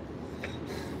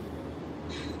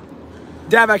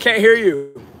 Dev, I can't hear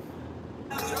you.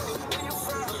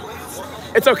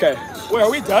 It's okay. Wait,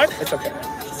 are we done? It's okay.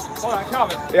 Hold on,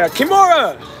 Calvin. Yeah,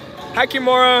 Kimura. Hi,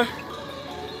 Kimura.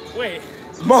 Wait.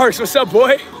 Marks, what's up,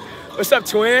 boy? What's up,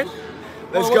 twin?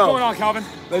 Let's What's go. going on, Calvin?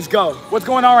 Let's go. What's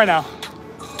going on right now?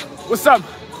 What's up?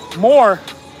 More?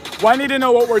 Well, I need to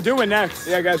know what we're doing next.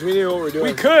 Yeah, guys, we know what we're doing.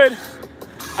 We could.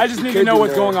 I just need to could know do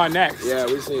what's more. going on next. Yeah,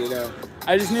 we just need to know.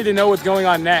 I just need to know what's going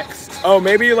on next. Oh,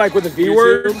 maybe like with a V YouTube.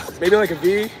 word? Maybe like a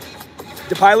V?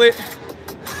 The pilot?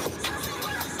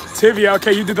 Tibia,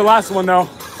 okay, you did the last one though.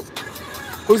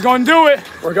 Who's gonna do it?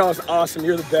 Workout was awesome.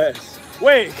 You're the best.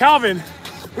 Wait, Calvin,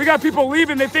 We got people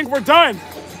leaving. They think we're done.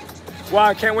 Wow,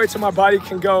 I can't wait till my body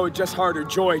can go just harder.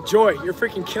 Joy, you're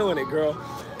freaking killing it, girl.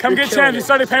 Come get Chan. You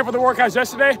started paying for the workouts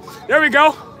yesterday. There we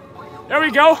go. There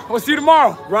we go. We'll see you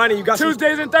tomorrow. Ronnie, you got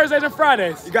Tuesdays and Thursdays and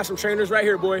Fridays. You got some trainers right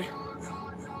here, boy.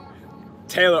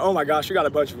 Taylor, oh my gosh, you got a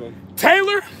bunch of them.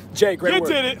 Taylor? Jay, great work.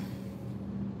 You did it.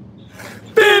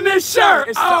 Finisher!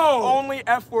 It's the only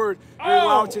F word you're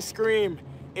allowed to scream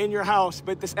in your house,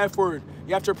 but this F word,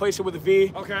 you have to replace it with a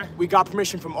V. Okay. We got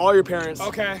permission from all your parents.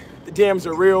 Okay. The DMs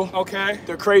are real. Okay.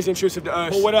 They're crazy intrusive to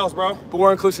us. Well, what else, bro? But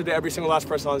we're inclusive to every single last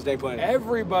person on this day planet.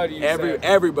 Everybody.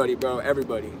 Everybody, bro.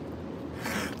 Everybody.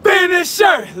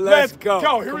 Finisher! Let's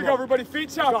go. Here we go, everybody. Feet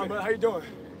chopping. How you doing?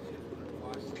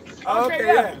 Okay,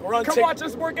 yeah. We're on Come watch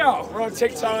us work out. We're on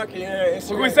TikTok. Yeah.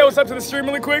 So can we say what's up to the stream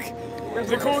really quick?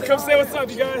 Is it cool? Come say what's up,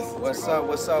 you guys. What's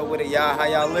up with it, y'all? How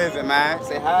y'all living, man?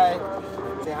 Say hi.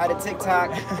 Say hi to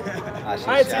TikTok.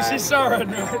 Hi, she's shy right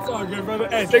now. It's all good, brother.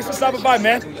 Hey, thanks for stopping by,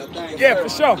 man. Yeah, for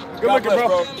sure. Good looking,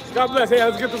 bro. God bless. Hey,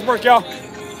 let's get this work, y'all.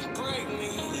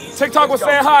 TikTok was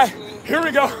saying hi. Here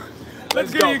we go.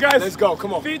 Let's get it, you guys. Let's go.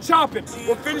 Come on. Feet chopping.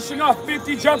 We're finishing off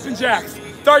 50 jumping jacks.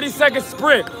 30-second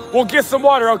sprint. We'll get some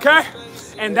water, okay?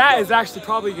 And that is actually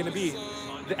probably going to be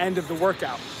the end of the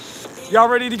workout. Y'all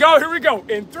ready to go? Here we go.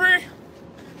 In 3,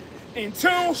 in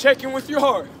 2, Shaking with your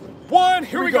heart. 1.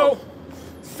 Here we go.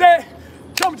 Set.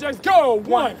 Jumping jacks. Go.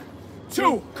 1,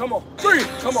 2. Come on. 3.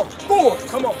 Come on. 4.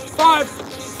 Come on. 5,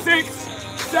 6,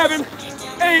 7,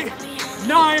 8,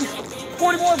 9,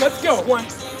 40 more. Let's go. 1,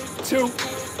 2,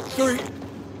 3,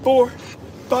 4,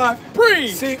 5,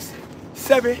 Breathe. 6,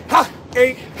 7, Ha.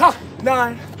 8, Ha.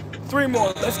 9, 3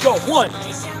 more. Let's go. 1,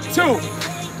 2,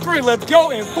 3. Let's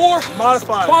go. And 4.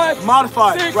 Modified. 5.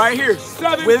 Modified. 6, right here.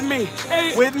 7. With me.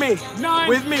 8. With me. 9.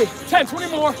 With me. 10.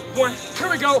 20 more. 1. Here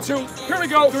we go. 2. Here we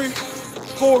go. 3.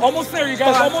 4. Almost there, you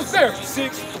guys. 5, Almost there.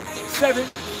 6, 7,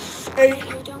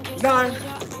 8, 9.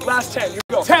 Last 10. Here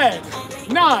we go. 10,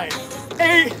 9,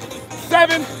 8,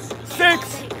 7,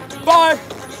 6, 5,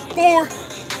 4,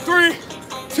 3,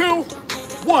 2,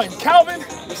 1. Calvin,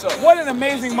 What's up? what an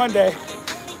amazing Monday.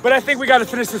 But I think we got to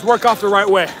finish this work off the right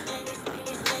way.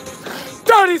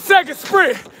 30-second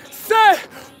sprint. Set.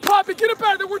 Pop it. Get up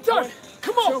out of there. We're done.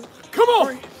 Come on. Come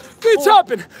on. Feet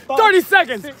chopping. 30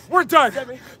 seconds. We're done.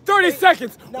 30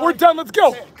 seconds. We're done. Let's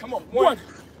go. Come on. 1,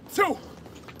 2,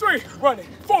 3. Running.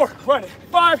 4. Running.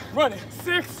 5. Running.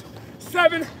 6,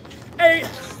 7, 8,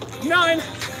 9,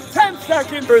 10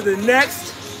 seconds. For the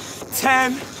next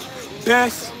 10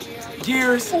 best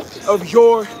years of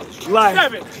your life.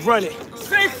 7. Running.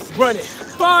 6, Running.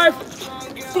 5,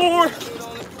 4,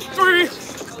 3,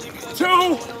 2,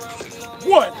 1.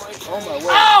 Oh my word.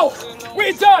 Ow!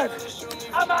 We done.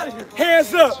 I'm out of here.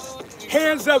 Hands up.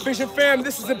 Hands up, Vision fam.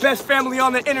 This is the best family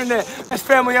on the internet, best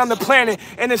family on the planet,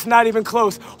 and it's not even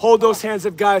close. Hold those hands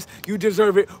up, guys. You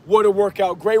deserve it. What a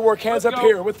workout. Great work. Hands Let's up go.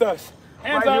 here with us.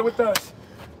 Hands right up. here with us.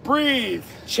 Breathe.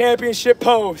 Championship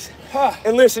pose.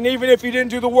 And listen, even if you didn't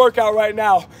do the workout right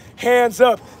now, hands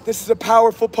up. This is a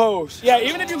powerful pose. Yeah,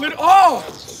 even if you literally. Oh!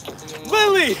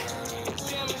 Lily!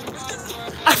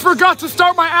 I forgot to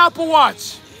start my Apple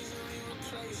Watch.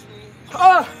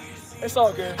 It's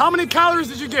all good. How many calories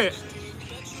did you get?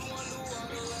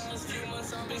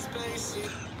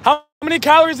 How many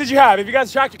calories did you have? If you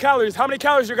guys tracked your calories, how many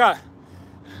calories you got?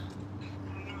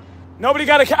 Nobody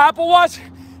got an Apple Watch?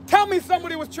 Tell me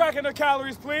somebody was tracking their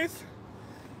calories, please.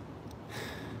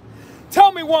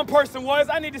 Tell me one person was.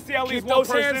 I need to see at least Keep one those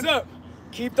person. hands up.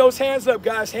 Keep those hands up,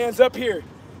 guys. Hands up here.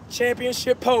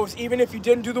 Championship pose. Even if you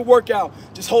didn't do the workout,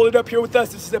 just hold it up here with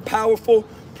us. This is a powerful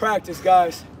practice,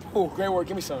 guys. Oh, great work.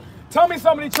 Give me some. Tell me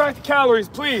somebody tracked the calories,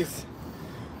 please.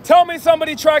 Tell me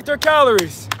somebody tracked their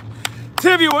calories.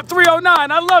 Tivy with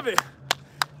 309. I love it.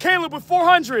 Caleb with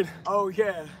 400. Oh,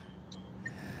 yeah.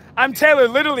 I'm Taylor.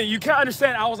 Literally, you can't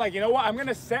understand. I was like, you know what? I'm going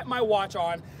to set my watch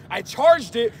on. I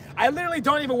charged it. I literally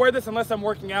don't even wear this unless I'm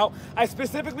working out. I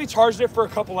specifically charged it for a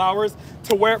couple hours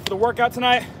to wear it for the workout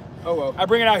tonight. Oh, well. I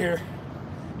bring it out here,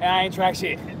 and I ain't track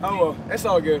shit. Oh, well. It's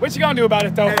all good. What you gonna do about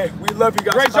it, though? Hey, we love you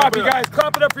guys. Great Clap job, it you up. guys.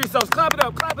 Clap it up for yourselves. Clap it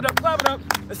up, clap it up, clap it up.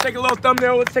 Let's take a little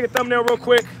thumbnail. Let's take a thumbnail real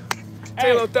quick. Take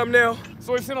a little thumbnail.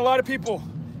 So we've seen a lot of people.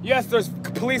 Yes, there's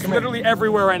police literally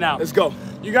everywhere right now. Let's go.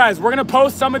 You guys, we're gonna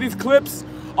post some of these clips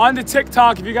on the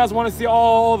TikTok if you guys want to see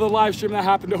all the live stream that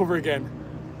happened over again.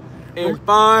 In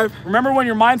 5, Remember, when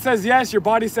your mind says yes, your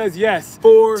body says yes.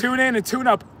 4, Tune in and tune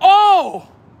up. Oh!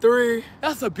 3,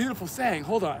 That's a beautiful saying.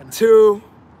 Hold on. 2,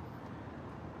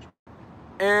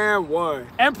 and 1.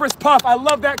 Empress Puff, I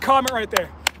love that comment right there.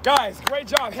 Guys, great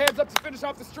job. Hands up to finish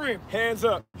off the stream. Hands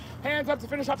up. Hands up to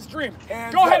finish off the stream.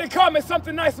 Hands Go ahead up. and comment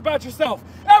something nice about yourself.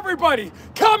 Everybody,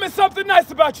 comment something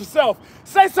nice about yourself.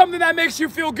 Say something that makes you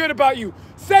feel good about you.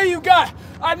 Say you got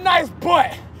a nice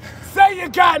butt. Say you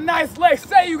got nice legs.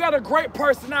 Say you got a great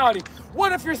personality.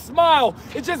 What if your smile,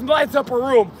 it just lights up a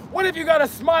room? What if you got a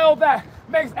smile that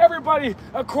makes everybody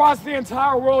across the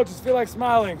entire world just feel like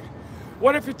smiling?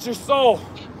 What if it's your soul?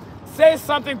 Say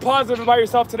something positive about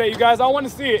yourself today, you guys. I want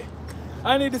to see it.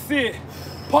 I need to see it.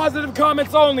 Positive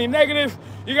comments only. Negative,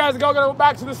 you guys gotta go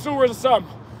back to the sewers or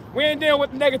something. We ain't dealing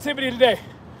with negativity today.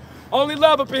 Only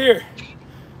love up in here.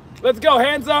 Let's go,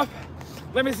 hands up.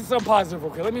 Let me see something positive,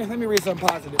 okay? Let me read something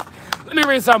positive. Let me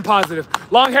read something positive.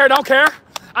 Long hair, don't care.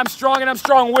 I'm strong and I'm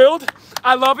strong-willed.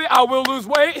 I love it. I will lose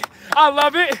weight. I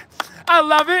love it. I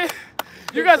love it.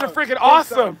 You guys are freaking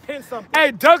awesome. Pin something.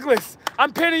 Hey, Douglas,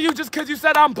 I'm pinning you just because you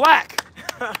said I'm black.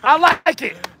 I like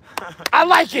it. I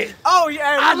like it. Oh,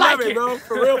 yeah, I we like love it. bro.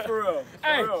 For real, for real.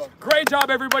 Hey, great job,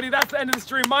 everybody. That's the end of the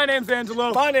stream. My name's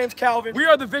Angelo. My name's Calvin. We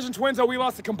are the Vision Twins, and we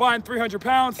lost a combined 300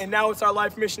 pounds. And now it's our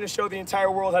life mission to show the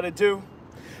entire world how to do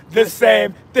The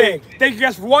same thing. Thank you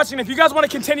guys for watching. If you guys want to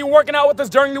continue working out with us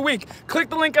during the week, click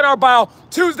the link in our bio.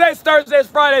 Tuesdays, Thursdays,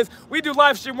 Fridays, we do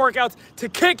live stream workouts to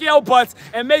kick your butts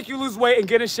and make you lose weight and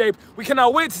get in shape. We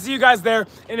cannot wait to see you guys there.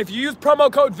 And if you use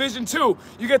promo code VISION2,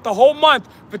 you get the whole month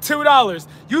for $2.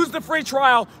 Use the free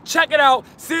trial, check it out,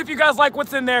 see if you guys like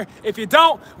what's in there. If you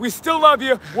don't, we still love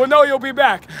you. We'll know you'll be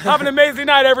back. Have an amazing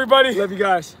night, everybody. Love you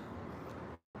guys.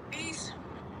 Peace.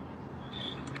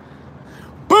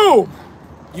 Boom!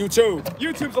 YouTube.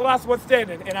 YouTube's the last one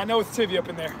standing, and I know it's Tivy up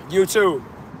in there. YouTube.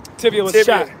 Tivy, let's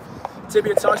chat.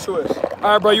 Tibia, talk to us. All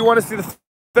right, bro, you want to see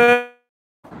the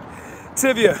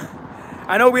Tivia?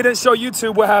 I know we didn't show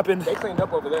YouTube what happened. They cleaned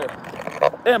up over there.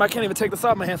 Damn, I can't even take this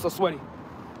off. My hand's so sweaty.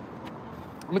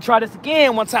 I'm gonna try this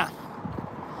again one time.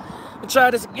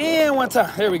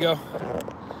 There we go.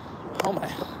 Oh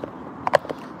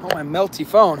my melty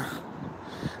phone.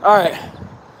 All right,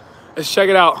 let's check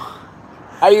it out.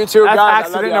 Hi, YouTube, That's guys.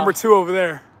 accident number 2 over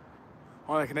there.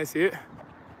 Hold on, can I see it?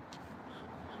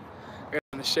 I got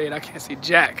in the shade, I can't see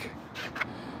jack.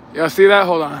 Y'all see that?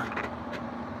 Hold on.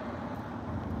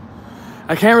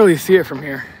 I can't really see it from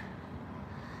here.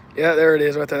 Yeah, there it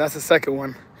is right there. That's the second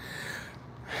one.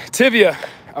 Tibia.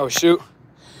 Oh, shoot.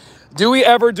 Do we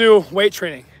ever do weight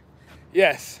training?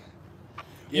 Yes.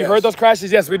 You heard those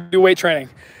crashes? Yes, we do weight training.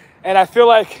 And I feel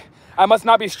like I must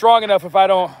not be strong enough if I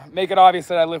don't make it obvious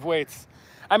that I lift weights.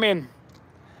 I mean,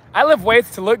 I lift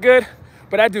weights to look good,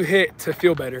 but I do HIIT to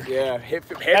feel better. Yeah, hit.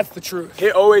 That's the truth.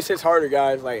 Hit always hits harder,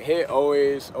 guys. Like, hit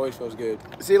always feels good.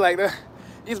 See, like,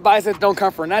 these biceps don't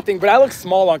come for nothing, but I look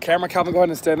small on camera. Calvin, go ahead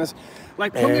and stand this.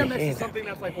 Like, put me up next to something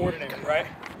that's, like, ordinary, right?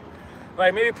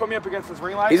 Like, maybe put me up against this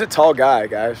ring light. He's a tall guy,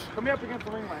 guys. Put me up against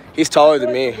the ring light. He's taller I feel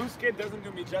than like me. the loose skin doesn't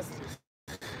do me justice.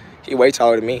 He way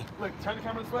taller than me. Look, turn the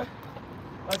camera this way.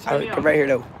 Check me out. Right here,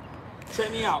 though.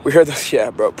 Check me out. We heard this, yeah,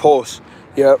 bro. Pulse.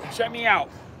 Yep. Check me out.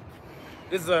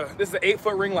 This is a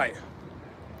 8-foot ring light.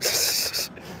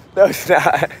 No, it's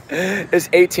not. It's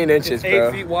 18 inches, It's 8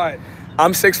 bro. feet wide.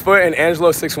 I'm 6 foot and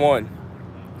Angelo's 6'1".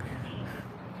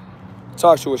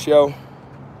 Talk to us, yo.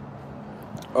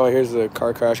 Oh, here's the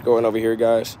car crash going over here,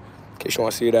 guys. In case you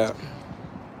want to see that.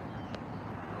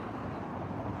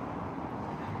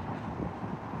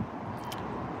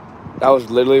 That was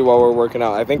literally while we were working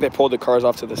out. I think they pulled the cars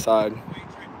off to the side.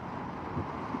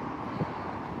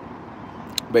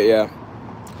 But yeah,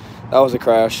 that was a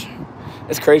crash.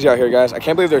 It's crazy out here, guys. I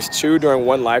can't believe there's 2 during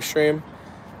one live stream.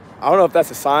 I don't know if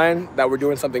that's a sign that we're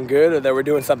doing something good or that we're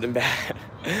doing something bad.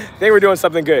 I think we're doing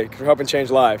something good because we're helping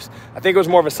change lives. I think it was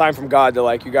more of a sign from God that,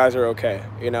 like, you guys are okay.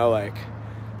 You know, like,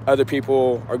 other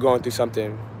people are going through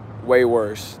something way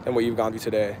worse than what you've gone through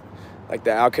today. Like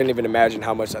that, I couldn't even imagine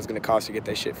how much that's gonna cost to get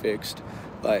that shit fixed.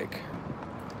 Like,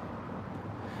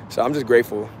 so I'm just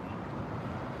grateful.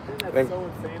 That's so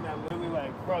insane that literally,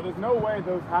 like, bro, there's no way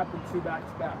those happen 2 back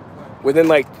to back. Like, Within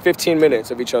like 15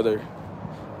 minutes of each other.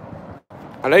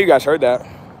 I know you guys heard that.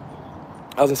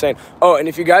 That was insane. Oh, and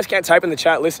if you guys can't type in the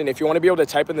chat, listen, if you want to be able to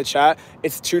type in the chat,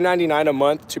 it's $2.99 a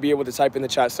month to be able to type in the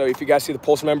chat. So if you guys see the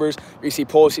Pulse members, you see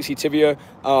Pulse, you see Tivia,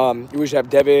 you usually have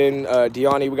Devin,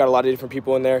 Deani, we got a lot of different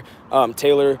people in there,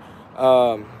 Taylor.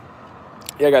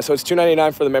 Yeah, guys, so it's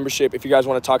 $2.99 for the membership. If you guys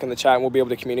want to talk in the chat, we'll be able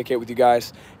to communicate with you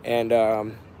guys. And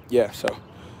yeah,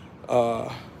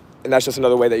 so, and that's just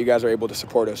another way that you guys are able to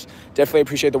support us. Definitely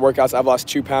appreciate the workouts. I've lost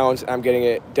 2 pounds. I'm getting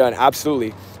it done.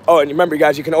 Absolutely. Oh, and remember,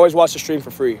 guys, you can always watch the stream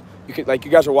for free. You can, like, you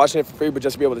guys are watching it for free, but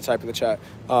just be able to type in the chat.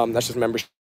 That's just membership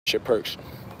perks.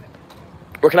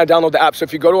 Where can I download the app? So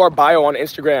if you go to our bio on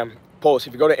Instagram, Pulse,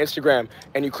 if you go to Instagram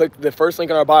and you click the first link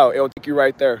in our bio, it'll take you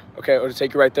right there. Okay, it'll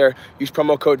take you right there. Use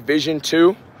promo code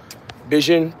VISION2,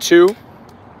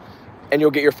 and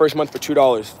you'll get your first month for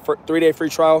 $2. 3-day free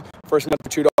trial, first month for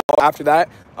 $2. After that,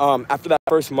 after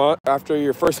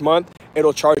your first month,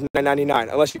 it'll charge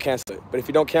 $9.99 unless you cancel it. But if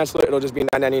you don't cancel it, it'll just be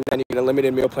 $9.99. You get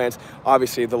unlimited meal plans.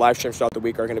 Obviously, the live streams throughout the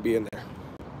week are going to be in there.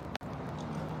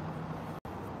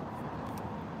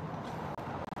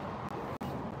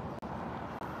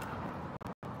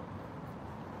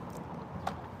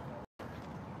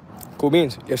 Cool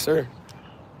beans. Yes, sir.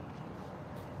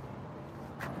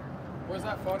 Where's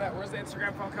that phone at? Where's the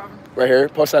Instagram phone, Calvin? Right here.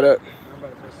 Post that up.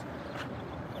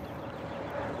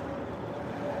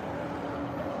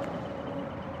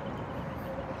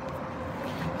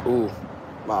 Ooh,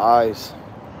 my eyes.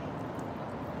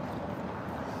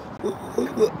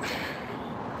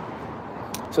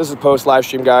 So this is post live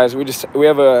stream, guys. We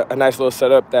have a nice little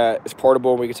setup that is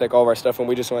portable. We can take all of our stuff, and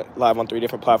we just went live on 3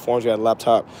 different platforms. We had a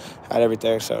laptop, had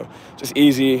everything. So just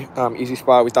easy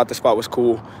spot. We thought the spot was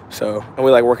cool. So, and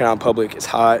we like working out in public. It's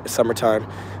hot. It's summertime.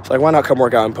 So like, why not come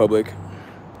work out in public?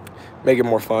 Make it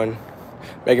more fun,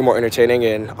 make it more entertaining,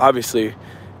 and obviously,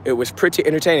 it was pretty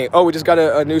entertaining. Oh, we just got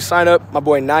a new sign up. My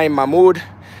boy Naeem Mahmood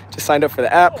just signed up for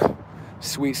the app.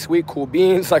 Sweet, sweet, cool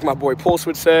beans, like my boy Pulse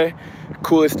would say.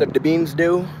 Coolest of the beans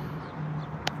do.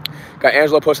 Got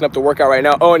Angela posting up the workout right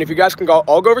now. Oh, and if you guys can go,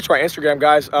 I'll go over to our Instagram,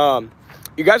 guys.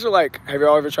 You guys are like, have you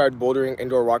all ever tried bouldering,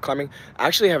 indoor rock climbing? I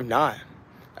actually have not.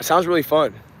 That sounds really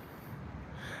fun.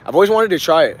 I've always wanted to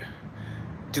try it.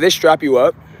 Do they strap you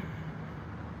up?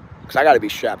 Because I got to be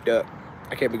strapped up.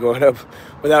 I can't be going up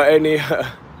without any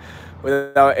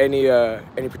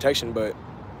protection, but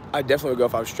I definitely would go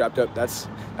if I was strapped up. That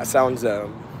sounds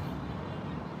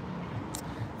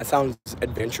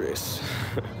adventurous.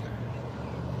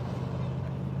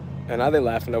 And now they're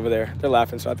laughing over there. They're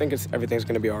laughing, so I think everything's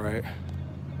gonna be all right.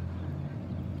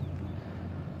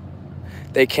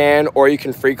 They can, or you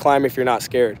can free climb if you're not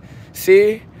scared.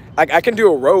 See, I can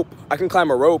do a rope. I can climb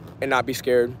a rope and not be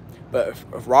scared, but if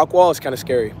rock wall is kind of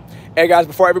scary. Hey guys,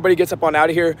 before everybody gets up on out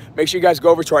of here, make sure you guys go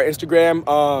over to our Instagram.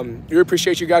 We really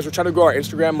appreciate you guys. We're trying to grow our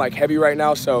Instagram like heavy right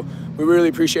now, so we really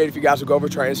appreciate if you guys would go over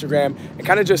to our Instagram and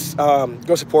kind of just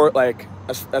go support like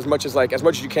as much as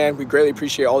you can. We greatly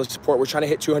appreciate all the support. We're trying to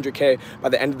hit 200K by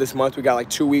the end of this month. We got like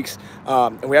 2 weeks,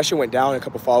 and we actually went down a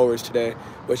couple followers today,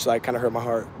 which like kind of hurt my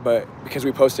heart. But because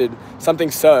we posted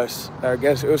something sus, I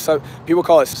guess it was people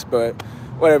call it sus, but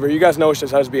whatever. You guys know it's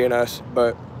just us being us,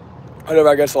 but whatever.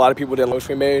 I guess a lot of people didn't know what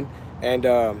we made. And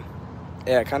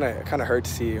yeah, it kind of hurt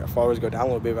to see our followers go down a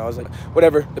little bit. But I was like,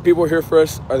 whatever. The people who are here for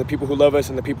us are the people who love us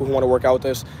and the people who want to work out with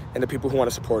us and the people who want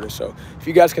to support us. So if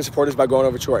you guys can support us by going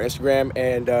over to our Instagram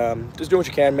and just do what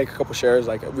you can, make a couple shares,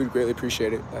 like we'd greatly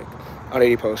appreciate it. Like on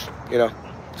 80 posts, you know.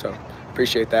 So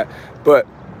appreciate that. But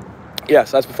yeah,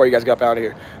 so that's before you guys got out of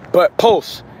here. But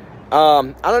Pulse.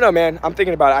 I don't know, man. I'm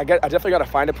thinking about it. I definitely got to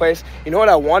find a place. You know what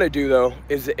I want to do though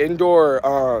is the indoor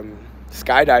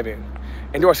skydiving.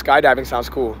 Indoor skydiving sounds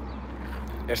cool.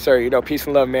 Yes, sir. You know, peace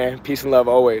and love, man. Peace and love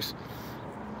always.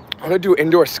 I want to do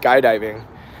indoor skydiving.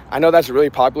 I know that's really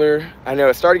popular. I know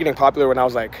it started getting popular when I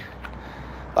was like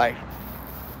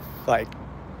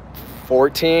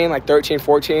 14, like 13,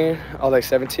 14. I was like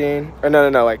 17. Or no,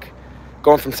 like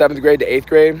going from 7th grade to 8th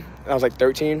grade. I was like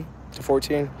 13 to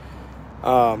 14.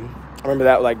 I remember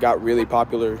that like got really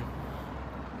popular.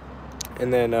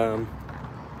 And then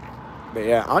but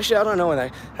yeah, actually, I don't know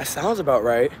when that sounds about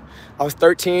right. I was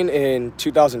 13 in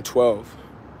 2012.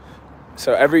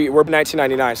 So we're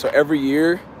 1999. So every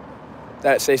year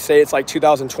that say it's like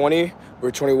 2020, we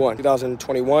were 21.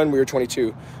 2021, we were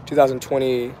 22.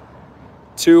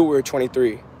 2022, we were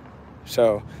 23.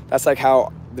 So that's like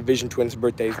how the Vision Twins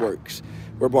birthdays works.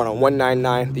 We're born on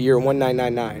 199, the year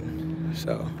 1999.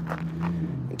 So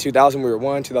in 2000, we were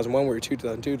 1. 2001, we were 2.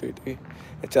 2002, 3. In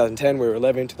 2010, we were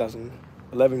 11.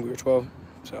 2011, we were 12.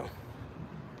 So,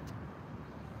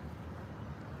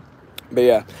 but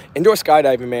yeah, indoor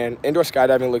skydiving, man. Indoor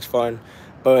skydiving looks fun,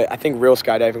 but I think real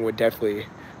skydiving would definitely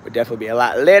be a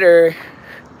lot later,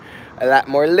 a lot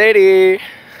more litty.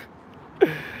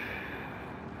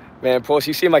 Man, Pulse,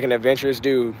 you seem like an adventurous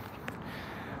dude.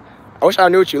 I wish I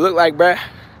knew what you look like, bruh.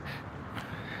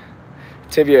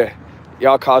 Tibia,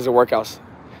 y'all cause the workouts.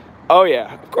 Oh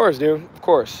yeah, of course, dude. Of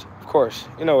course.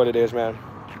 You know what it is, man.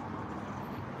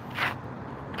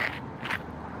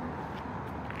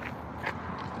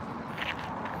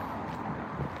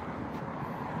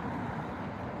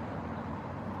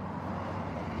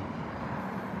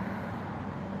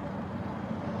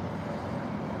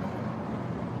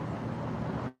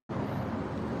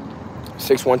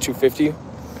 $61250.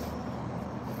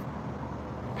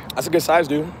 That's a good size,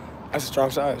 dude. That's a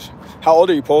strong size. How old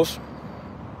are you, Pulse?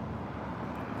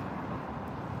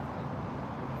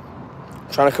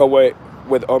 Trying to cut weight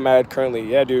with OMAD currently.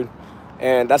 Yeah, dude.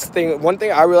 And that's the thing. One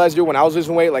thing I realized, dude, when I was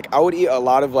losing weight, like I would eat a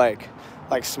lot of like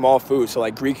small food. So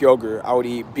like Greek yogurt. I would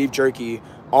eat beef jerky,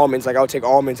 almonds. Like I would take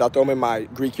almonds. I'll throw them in my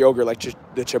Greek yogurt, like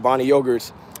the Chobani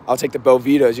yogurts. I'll take the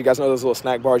Belvitas. You guys know those little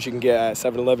snack bars you can get at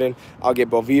 7-Eleven. I'll get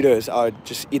Belvitas. I'll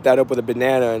just eat that up with a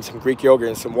banana and some Greek yogurt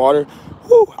and some water.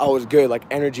 Whew, I was good. Like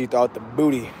energy throughout the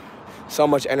booty. So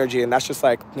much energy. And that's just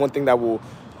like one thing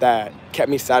that kept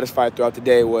me satisfied throughout the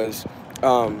day was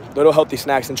little healthy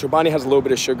snacks. And Chobani has a little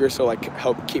bit of sugar, so like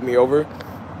help keep me over.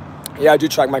 Yeah, I do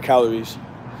track my calories.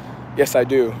 Yes, I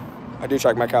do. I do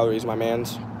track my calories, my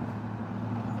mans.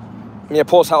 Yeah,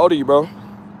 Pulse, how old are you, bro?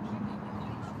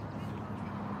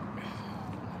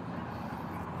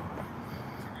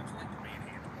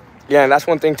 Yeah, and that's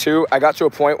one thing too. I got to a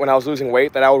point when I was losing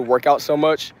weight that I would work out so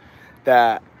much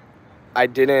that I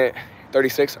didn't.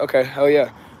 36. Okay, hell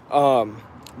yeah.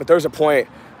 But there was a point.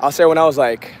 I'll say when I was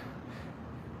like,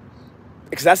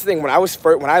 because that's the thing. When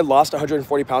I lost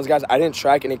 140 pounds, guys, I didn't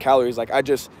track any calories. Like I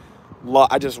just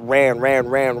ran,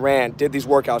 did these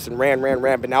workouts and ran.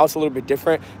 But now it's a little bit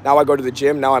different. Now I go to the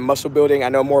gym. Now I'm muscle building. I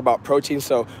know more about protein.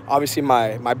 So obviously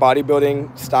my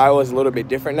bodybuilding style is a little bit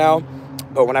different now.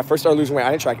 But when I first started losing weight,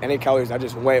 I didn't track any calories. I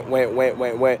just went.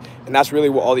 And that's really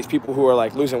what all these people who are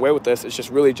like losing weight with this, it's just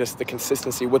really just the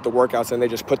consistency with the workouts, and they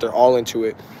just put their all into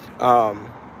it.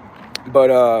 I'm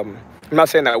not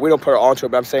saying that we don't put our all into it,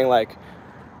 but I'm saying like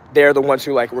they're the ones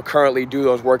who like recurrently do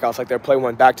those workouts. Like they're playing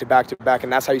one back to back,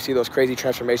 and that's how you see those crazy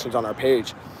transformations on our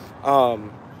page.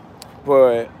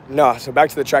 But no, so back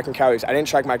to the tracking calories. I didn't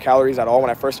track my calories at all when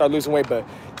I first started losing weight, but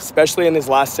especially in these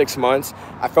last 6 months,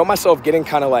 I felt myself getting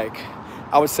kind of like,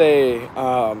 I would say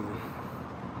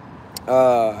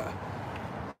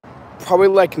probably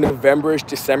like November-ish,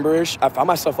 December-ish, I found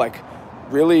myself like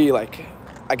really like,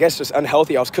 I guess just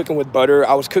unhealthy. I was cooking with butter.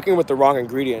 I was cooking with the wrong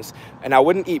ingredients. And I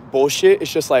wouldn't eat bullshit.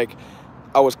 It's just like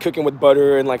I was cooking with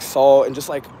butter and like salt and just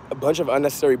like a bunch of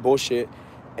unnecessary bullshit.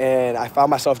 And I found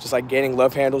myself just like gaining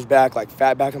love handles back, like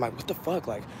fat back. I'm like, what the fuck?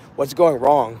 Like, what's going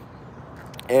wrong?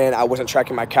 And I wasn't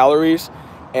tracking my calories.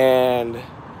 And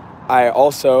I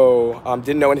also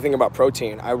didn't know anything about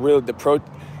protein.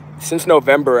 Since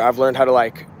November, I've learned how to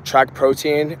like track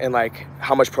protein and like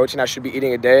how much protein I should be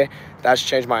eating a day. That's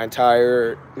changed my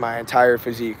entire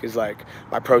physique is like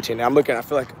my protein. And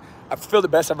I feel the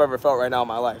best I've ever felt right now in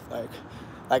my life.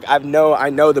 Like I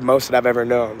know the most that I've ever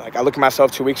known. Like I look at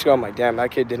myself 2 weeks ago, I'm like, damn,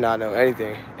 that kid did not know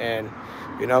anything. And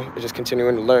you know, it's just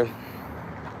continuing to learn.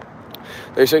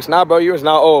 36, nah, bro, you was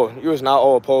not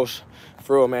old, Pulse.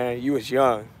 For real, man, you was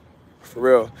young. For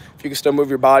real. If you can still move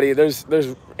your body, there's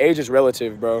age is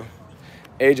relative, bro.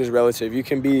 Age is relative. You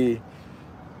can be,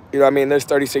 you know what I mean? There's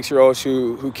 36-year-olds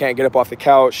who can't get up off the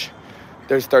couch.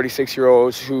 There's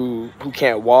 36-year-olds who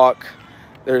can't walk.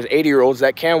 There's 80-year-olds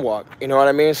that can walk. You know what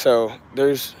I mean? So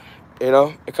there's, you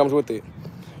know, it comes with it.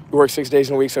 You work 6 days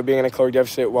in a week, so being in a caloric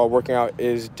deficit while working out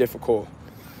is difficult.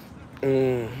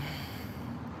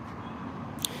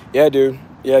 Yeah, dude.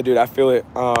 I feel it.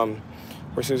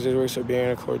 Work 6 days a week, so being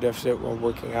in a caloric deficit while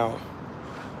working out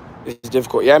is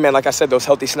difficult. Yeah, man, like I said, those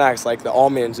healthy snacks like the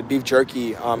almonds, the beef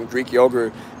jerky, Greek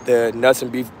yogurt, the nuts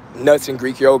and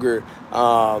Greek yogurt.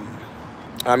 I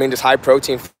mean, just high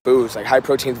protein foods. Like high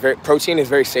protein, protein is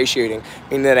very satiating,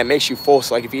 meaning that it makes you full.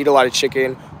 So like if you eat a lot of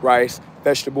chicken, rice,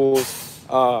 vegetables,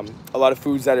 a lot of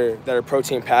foods that are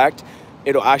protein packed,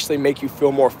 it'll actually make you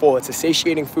feel more full. It's a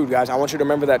satiating food, guys. I want you to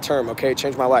remember that term, okay? It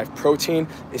changed my life. Protein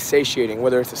is satiating.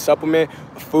 Whether it's a supplement,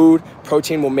 a food,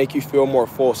 protein will make you feel more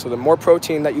full. So the more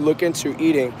protein that you look into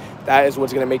eating, that is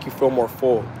what's gonna make you feel more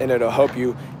full, and it'll help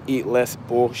you eat less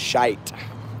bullshit,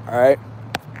 all right?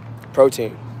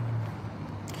 Protein.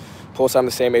 Pulse, I'm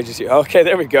the same age as you. Okay,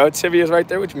 there we go. Tivia's right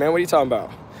there with you, man. What are you talking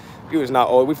about? You was not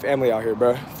old. We family out here,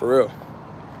 bro. For real.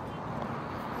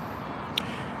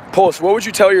 Pulse, what would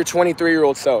you tell your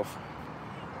 23-year-old self?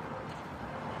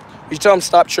 You tell him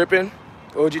stop tripping?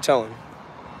 What would you tell him?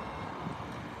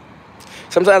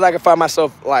 Sometimes I can find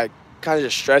myself like kind of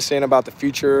just stressing about the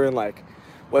future and like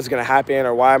what's gonna happen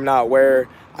or why I'm not where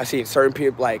I've seen certain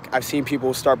people. Like I've seen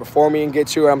people start before me and get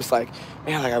to it. I'm just like,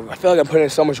 man, like I feel like I'm putting in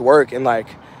so much work and like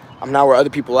I'm not where other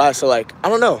people are. So like I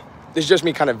don't know. This is just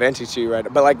me kind of venting to you, right?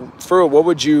 But like for real, what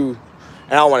would you?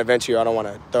 And I don't want to vent to you. I don't want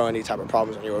to throw any type of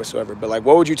problems on you whatsoever. But like,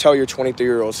 what would you tell your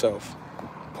 23-year-old self?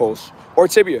 Pulse or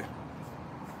Tibia?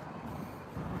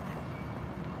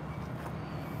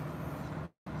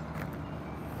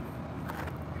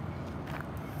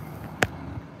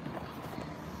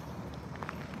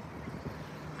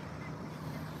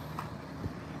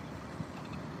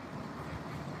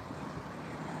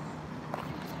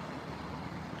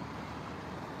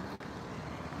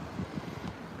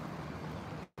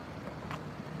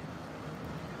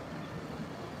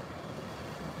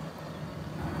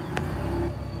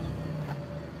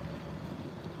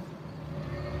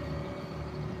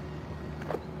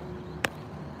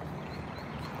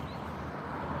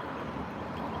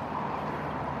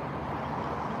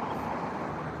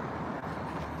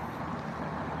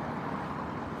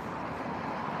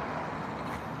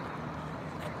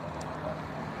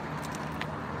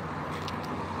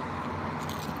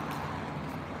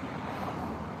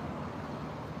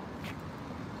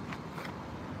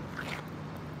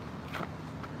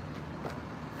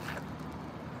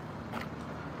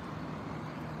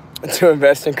 To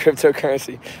invest in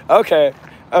cryptocurrency. Okay.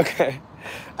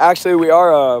 Actually, we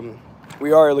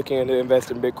are looking into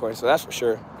invest in Bitcoin, so that's for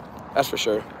sure. That's for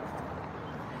sure.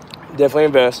 Definitely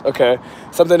invest. Okay.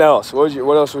 Something else. What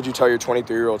else would you tell your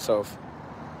 23-year-old self?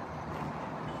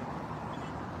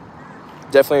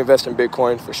 Definitely invest in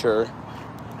Bitcoin for sure.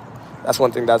 That's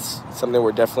one thing. That's something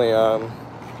we're definitely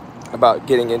about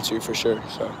getting into for sure.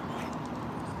 So.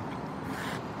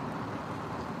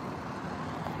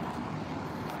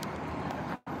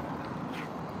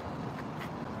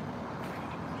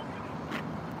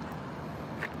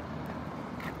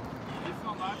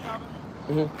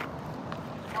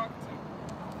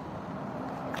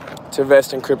 To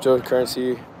invest in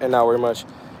cryptocurrency and not worry much.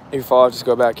 If you fall, just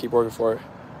go back, keep working for it.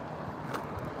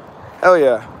 Hell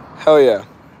yeah.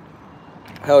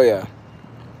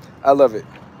 I love it.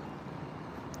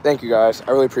 Thank you guys.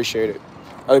 I really appreciate it.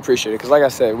 Because like I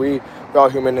said, we're all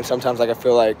human, and sometimes like I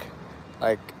feel like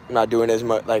I'm not doing as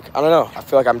much. Like, I don't know. I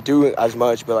feel like I'm doing as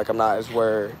much, but like I'm not as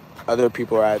where other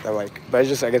people are at. But it's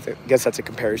just, I guess that's a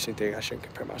comparison thing. I shouldn't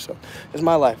compare myself. It's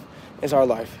my life. It's our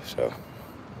life. So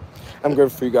I'm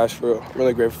grateful for you guys, for real. I'm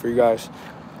really grateful for you guys.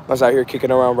 I was out here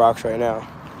kicking around rocks right now.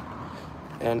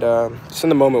 And just in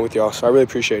the moment with y'all, so I really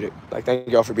appreciate it. Like, thank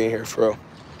y'all for being here, for real.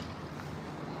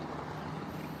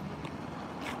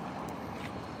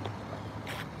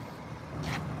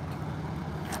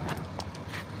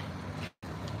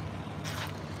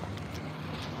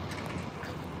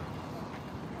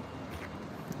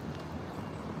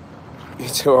 You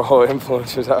two are whole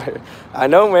influencers out here. I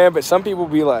know, man, but some people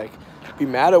be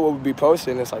mad at what we be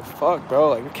posting. It's like, fuck, bro,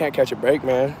 like, we can't catch a break,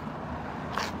 man.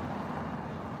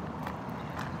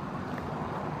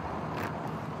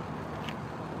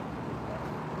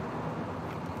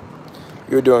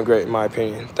 You're doing great, in my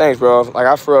opinion. Thanks, bro. Like,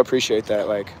 I for real appreciate that.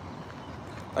 Like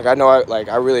I know,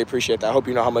 I really appreciate that. I hope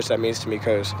you know how much that means to me,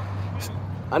 because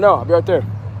I know, I'll be right there.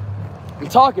 I'm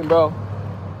talking, bro.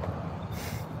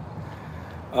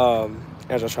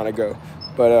 As I was trying to go.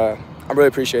 But I really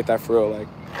appreciate that, for real. Like,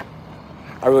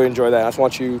 I really enjoy that. I just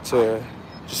want you to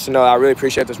know that I really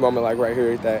appreciate this moment, like, right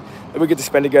here, that we get to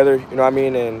spend together, you know what I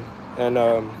mean? And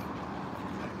I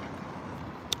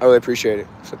really appreciate it.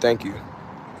 So thank you.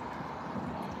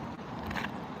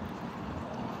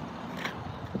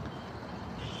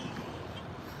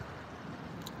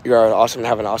 You are awesome and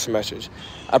have an awesome message.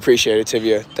 I appreciate it,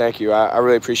 Tivia. Thank you. I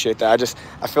really appreciate that.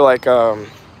 I feel like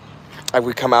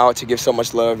we come out to give so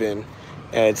much love, and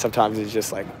sometimes it's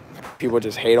just like people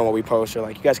just hate on what we post, or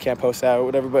like, you guys can't post that or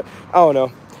whatever. But I don't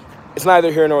know. It's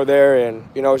neither here nor there, and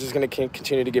you know, it's just gonna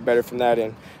continue to get better from that.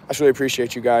 And I just really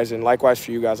appreciate you guys, and likewise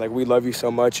for you guys. Like, we love you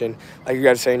so much, and like you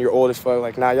guys are saying, you're old as fuck.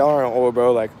 Like, nah, y'all aren't old,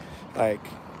 bro. Like.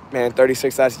 Man,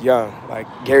 36, that's young. Like,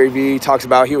 Gary Vee talks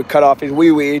about he would cut off his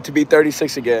wee-wee to be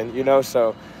 36 again, you know?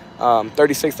 So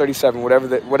 36, 37,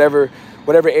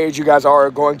 whatever age you guys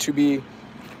are going to be,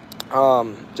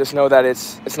 just know that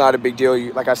it's not a big deal.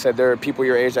 Like I said, there are people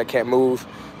your age that can't move.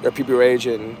 There are people your age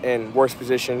in worse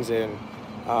positions, and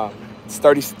it's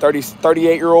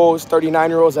 38-year-olds,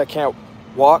 39-year-olds that can't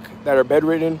walk, that are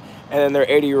bedridden, and then there are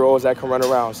 80-year-olds that can run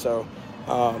around. So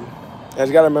you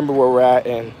guys got to remember where we're at,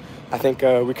 and I think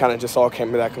we kind of just all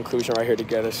came to that conclusion right here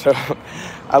together. So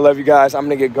I love you guys. I'm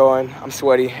going to get going. I'm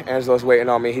sweaty. Angelo's waiting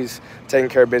on me. He's taking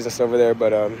care of business over there.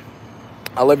 But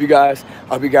I love you guys.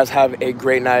 I hope you guys have a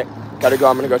great night. Got to go.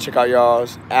 I'm going to go check out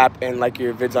y'all's app and like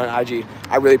your vids on IG.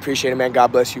 I really appreciate it, man.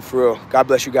 God bless you, for real. God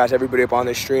bless you guys, everybody up on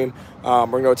this stream. We're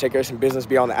going to go take care of some business,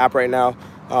 be on the app right now,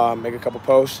 make a couple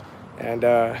posts, and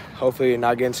hopefully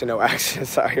not get into no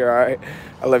accidents out here, all right?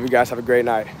 I love you guys. Have a great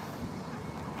night.